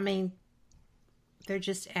 They're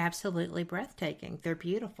just absolutely breathtaking. They're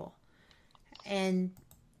beautiful. And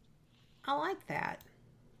I like that.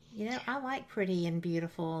 I like pretty and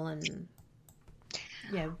beautiful and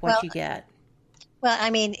what you get.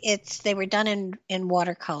 Well, they were done in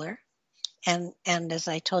watercolor. And as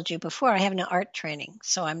I told you before, I have no art training,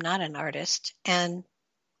 so I'm not an artist. And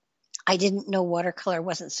I didn't know watercolor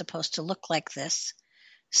wasn't supposed to look like this.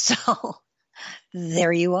 So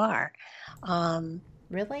there you are.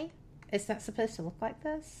 Really? It's not supposed to look like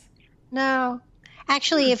this? No.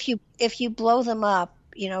 Actually, if you blow them up,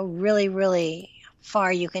 really, really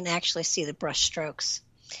far, you can actually see the brush strokes.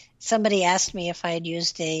 Somebody asked me if I had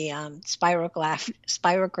used a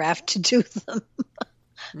spirograph to do them.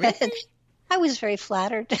 Really? I was very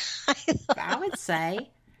flattered. I would say.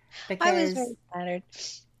 Because, I was very flattered.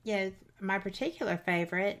 My particular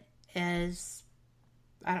favorite is,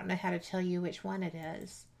 I don't know how to tell you which one it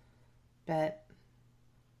is, but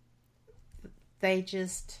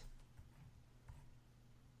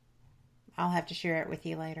I'll have to share it with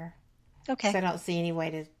you later. Okay. So I don't see any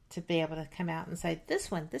way to be able to come out and say,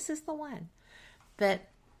 this is the one. But,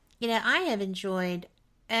 I have enjoyed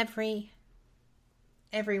every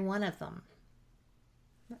one of them.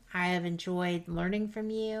 I have enjoyed learning from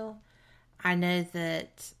you. I know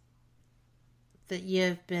that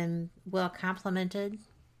you've been well complimented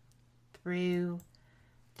throughout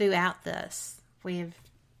this. We've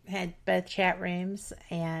had both chat rooms,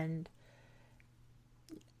 and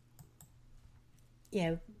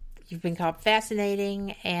you've been called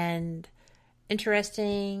fascinating and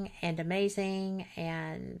interesting and amazing,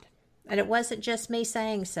 and it wasn't just me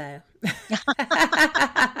saying so.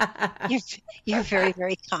 You're very,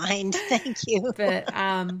 very kind. Thank you. But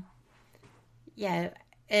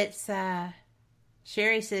it's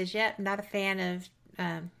Sherry says, "Yep, not a fan of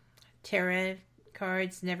tarot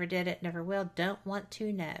cards. Never did it. Never will. Don't want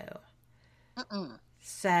to know."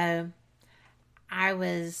 So I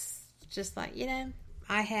was just like,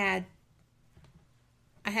 I had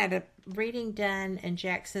a reading done in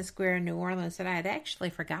Jackson Square in New Orleans that I had actually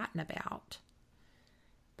forgotten about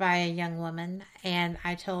by a young woman, and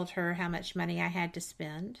I told her how much money I had to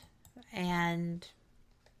spend, and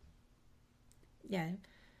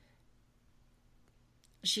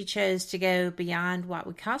she chose to go beyond what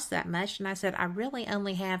would cost that much, and I said, I really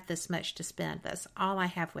only have this much to spend. That's all I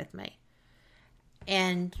have with me.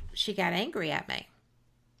 And she got angry at me.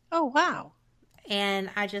 Oh, wow. And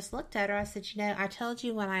I just looked at her. I said, I told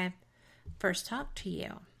you when I first talked to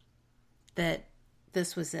you that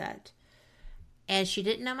this was it. And she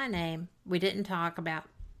didn't know my name. We didn't talk about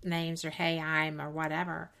names or hey, I'm or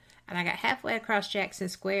whatever. And I got halfway across Jackson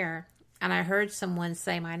Square, and I heard someone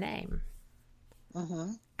say my name.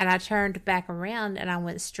 Mm-hmm. And I turned back around, and I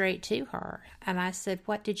went straight to her. And I said,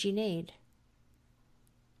 what did you need?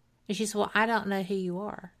 And she said, well, I don't know who you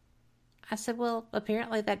are. I said, well,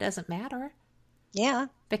 apparently that doesn't matter. Yeah.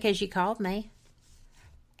 Because you called me.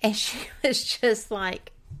 And she was just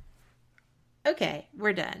like, okay,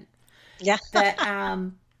 we're done. Yeah. But,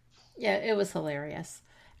 it was hilarious.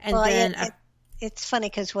 And then it's funny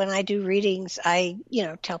because when I do readings, I,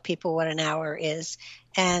 tell people what an hour is.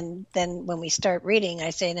 And then when we start reading, I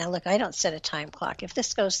say, now look, I don't set a time clock. If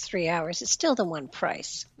this goes 3 hours, it's still the one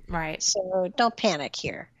price. Right. So don't panic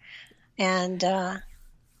here. And,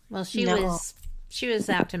 well, she was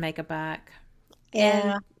out to make a buck.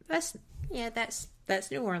 Yeah. And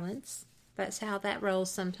that's New Orleans. That's how that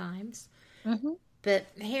rolls sometimes. Mm-hmm. But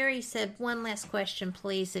Harry said, one last question,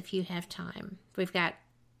 please, if you have time. We've got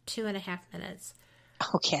 2.5 minutes.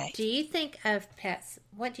 Okay. Do you think of pets?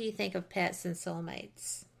 What do you think of pets and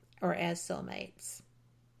soulmates, or as soulmates?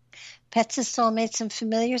 Pets as soulmates and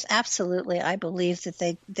familiars? Absolutely. I believe that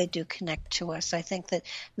they do connect to us. I think that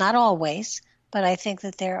not always, but I think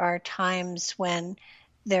that there are times when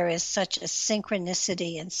there is such a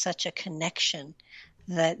synchronicity and such a connection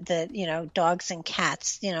that dogs and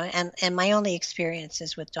cats, and my only experience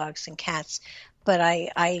is with dogs and cats,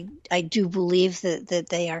 I do believe that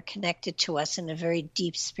they are connected to us in a very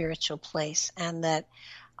deep spiritual place, and that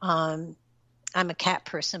I'm a cat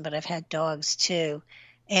person, but I've had dogs too,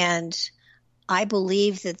 and I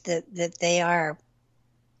believe that they are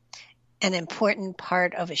an important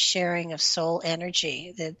part of a sharing of soul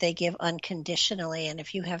energy, that they give unconditionally. And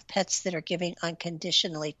if you have pets that are giving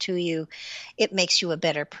unconditionally to you, it makes you a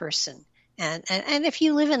better person. And if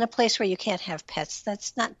you live in a place where you can't have pets,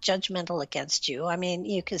 that's not judgmental against you. I mean,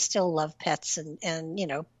 you can still love pets and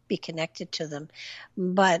be connected to them.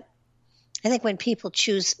 But I think when people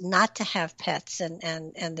choose not to have pets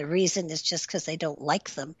and the reason is just because they don't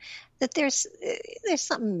like them, that there's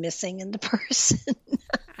something missing in the person.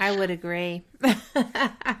 I would agree.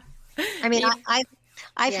 I mean,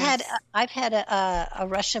 I've had a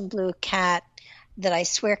Russian blue cat that I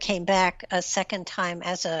swear came back a second time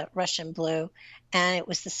as a Russian blue, and it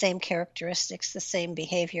was the same characteristics, the same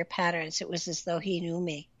behavior patterns. It was as though he knew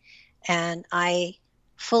me, and I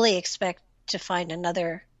fully expect to find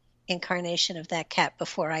another incarnation of that cat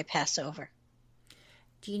before I pass over.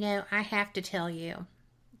 Do you know, I have to tell you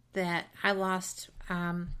that I lost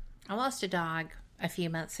a dog a few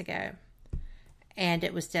months ago, and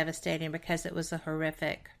it was devastating because it was a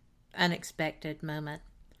horrific, unexpected moment.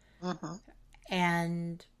 Uh-huh.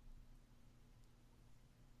 And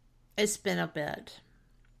it's been a bit.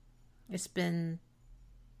 It's been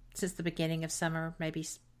since the beginning of summer, maybe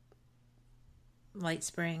late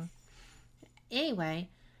spring. Anyway,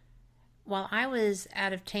 while I was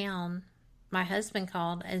out of town, my husband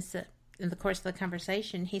called and said, in the course of the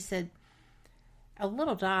conversation, he said, a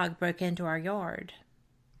little dog broke into our yard.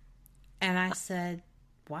 And I said,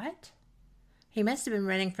 what? He must have been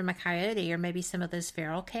running from a coyote or maybe some of those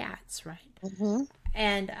feral cats, right? Mm-hmm.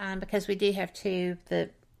 And because we do have two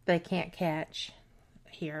that they can't catch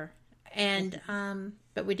here. And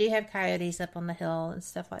but we do have coyotes up on the hill and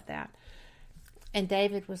stuff like that. And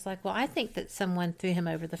David was like, well, I think that someone threw him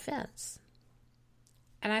over the fence.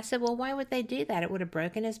 And I said, well, why would they do that? It would have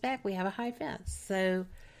broken his back. We have a high fence. So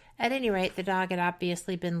at any rate, the dog had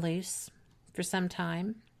obviously been loose for some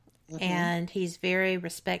time. Mm-hmm. And he's very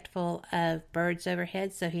respectful of birds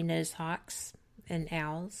overhead, so he knows hawks and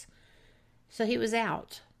owls. So he was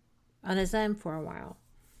out on his own for a while.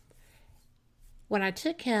 When I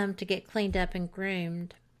took him to get cleaned up and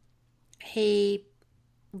groomed, he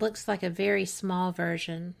looks like a very small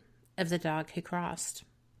version of the dog who crossed.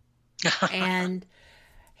 And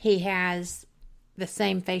he has the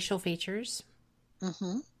same facial features.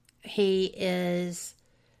 Mm-hmm. He is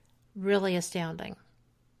really astounding.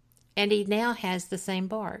 And he now has the same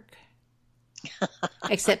bark.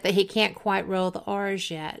 Except that he can't quite roll the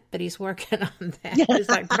R's yet, but he's working on that. He's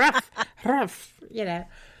like, ruff, ruff,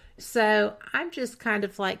 So I'm just kind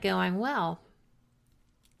of like going, well,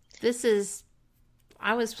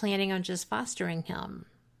 I was planning on just fostering him.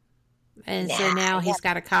 And so now he's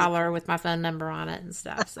got a collar with my phone number on it and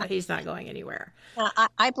stuff. So he's not going anywhere.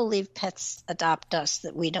 I believe pets adopt us,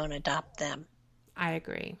 that we don't adopt them. I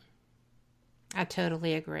agree. I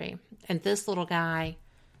totally agree. And this little guy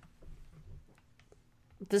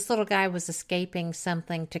was escaping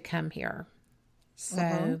something to come here.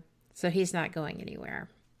 So he's not going anywhere.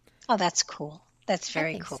 Oh, that's cool. That's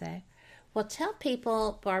very cool. So. Well, tell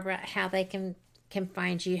people, Barbara, how they can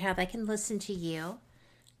find you, how they can listen to you.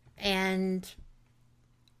 And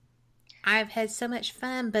I've had so much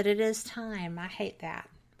fun, but it is time. I hate that.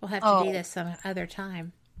 We'll have to do this some other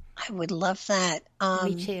time. I would love that.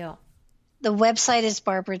 Me too. The website is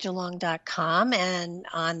barbaradelong.com, and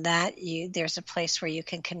on that, there's a place where you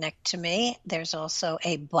can connect to me. There's also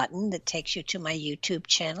a button that takes you to my YouTube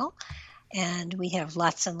channel, and we have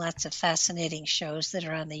lots and lots of fascinating shows that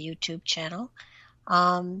are on the YouTube channel.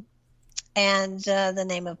 And the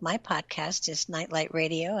name of my podcast is Nightlight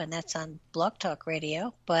Radio, and that's on Blog Talk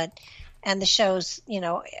Radio. And the shows,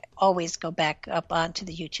 always go back up onto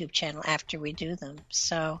the YouTube channel after we do them.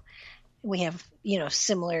 So we have,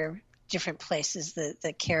 similar different places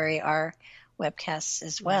that carry our webcasts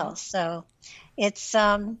as well. Wow. So it's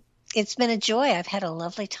been a joy. I've had a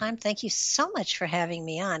lovely time. Thank you so much for having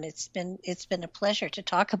me on. It's been a pleasure to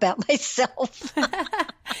talk about myself.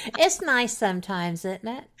 It's nice sometimes, isn't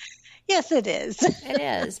it? Yes, it is. It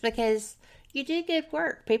is, because you do good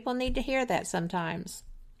work. People need to hear that sometimes.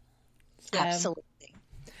 So, absolutely.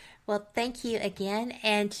 Well, thank you again.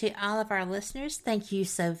 And to all of our listeners, thank you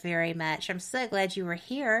so very much. I'm so glad you were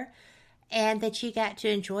here and that you got to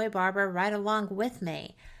enjoy Barbara right along with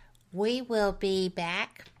me. We will be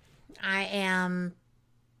back. I am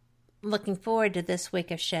looking forward to this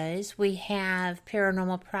week of shows. We have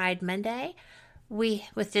Paranormal Pride Monday.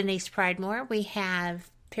 With Denise Pridemore, we have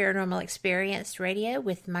Paranormal Experience Radio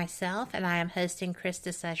with myself, and I am hosting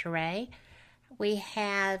Krista Sageray. We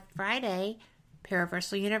have Friday,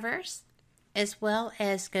 Paraversal Universe, as well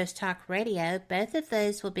as Ghost Talk Radio. Both of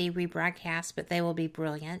those will be rebroadcast, but they will be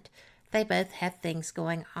brilliant. They both have things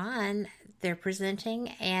going on. They're presenting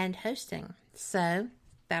and hosting. So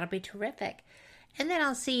that'll be terrific. And then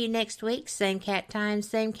I'll see you next week, same cat time,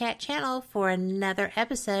 same cat channel, for another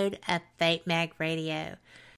episode of Fate Mag Radio.